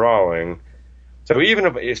out of drawing. So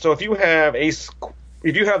if you have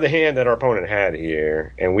if you have the hand that our opponent had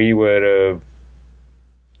here, and we would have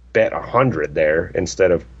bet 100 there instead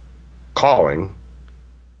of calling,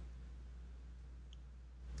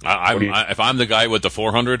 If I'm the guy with the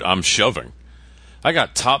 400, I'm shoving. I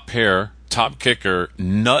got top pair, top kicker,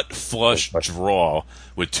 nut flush draw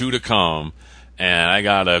with 2 to come, and I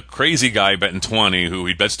got a crazy guy betting 20 who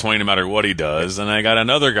he bets 20 no matter what he does, and I got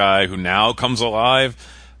another guy who now comes alive.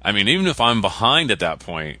 I mean, even if I'm behind at that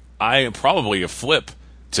point, I am probably a flip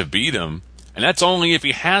to beat him, and that's only if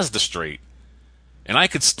he has the straight. And I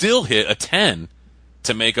could still hit a 10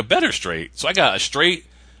 to make a better straight. So I got a straight,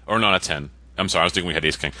 or not a 10. I'm sorry, I was thinking we had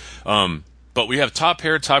ace king. But we have top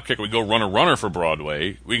pair, top kicker. We go runner for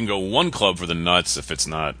Broadway. We can go 1 club for the nuts if it's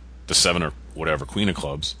not the 7 or whatever, queen of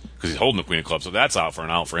clubs, because he's holding the queen of clubs. So that's out for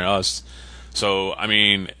us. So, I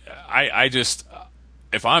mean, I just,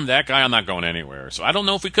 if I'm that guy, I'm not going anywhere. So I don't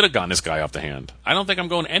know if we could have gotten this guy off the hand. I don't think I'm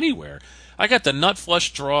going anywhere. I got the nut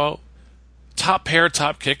flush draw, top pair,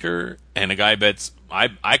 top kicker, and the guy bets,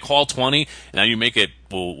 I call 20, and now you make it,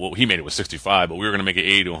 well, he made it with 65, but we were going to make it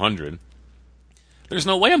 80 to 100. There's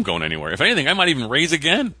no way I'm going anywhere. If anything, I might even raise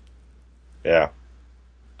again. Yeah.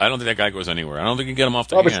 I don't think that guy goes anywhere. I don't think you can get him off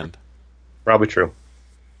the hand. Probably true.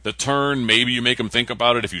 The turn, maybe you make him think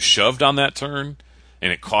about it if you shoved on that turn,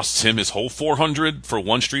 and it costs him his whole 400 for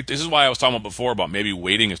 1 street. This is why I was talking about before about maybe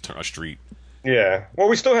waiting a street. Yeah. Well,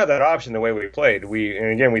 we still had that option the way we played.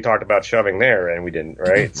 And again, we talked about shoving there, and we didn't, right?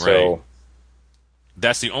 Right. So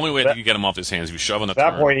that's the only way that you get him off his hands. If you shove on the turn.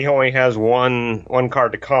 At that point, he only has one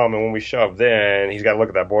card to come, and when we shove, then he's got to look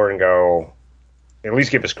at that board and go, at least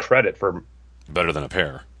give us credit for better than a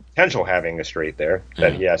pair. Potential having a straight there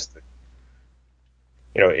that he has to,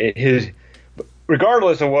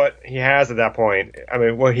 regardless of what he has at that point. I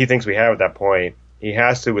mean, what he thinks we have at that point, he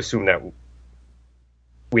has to assume that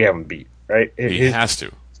we haven't beat, right? He has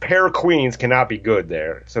to. Pair of queens cannot be good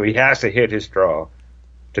there, so he has to hit his draw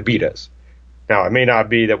to beat us. Now, it may not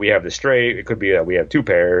be that we have the straight. It could be that we have 2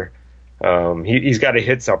 pair. He's got to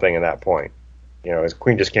hit something at that point. His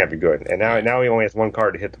queen just can't be good. And now he only has 1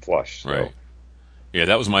 card to hit the flush. So. Right. Yeah,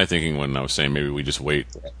 that was my thinking when I was saying maybe we just wait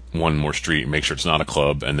 1 more street and make sure it's not a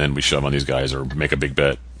club, and then we shove on these guys or make a big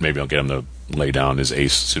bet. Maybe I'll get him to lay down his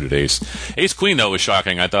ace, suited ace. Ace queen, though, was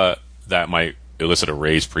shocking. I thought that might elicit a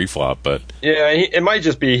raise pre-flop, but... Yeah, it might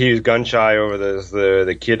just be he was gun-shy over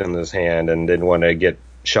the kid in his hand and didn't want to get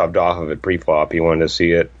shoved off of it pre-flop. He wanted to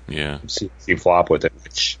see it, see flop with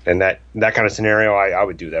it. And that kind of scenario, I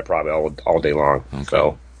would do that probably all day long. Okay.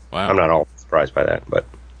 So wow. I'm not all surprised by that. But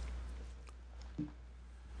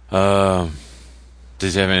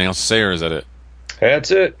did you have anything else to say, or is that it?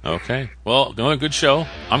 That's it. Okay. Well, doing a good show.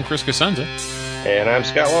 I'm Chris Cosenza. And I'm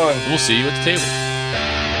Scott Long. We'll see you at the table.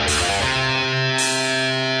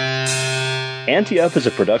 Ante Up is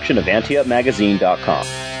a production of AnteUpMagazine.com.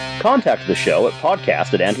 Contact the show at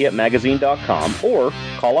podcast@anteupmagazine.com or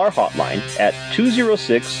call our hotline at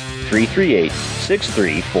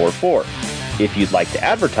 206-338-6344. If you'd like to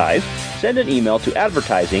advertise, send an email to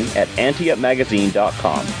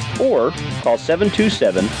advertising@anteupmagazine.com or call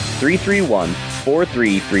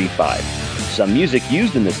 727-331-4335. Some music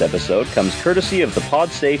used in this episode comes courtesy of the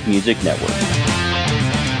PodSafe Music Network.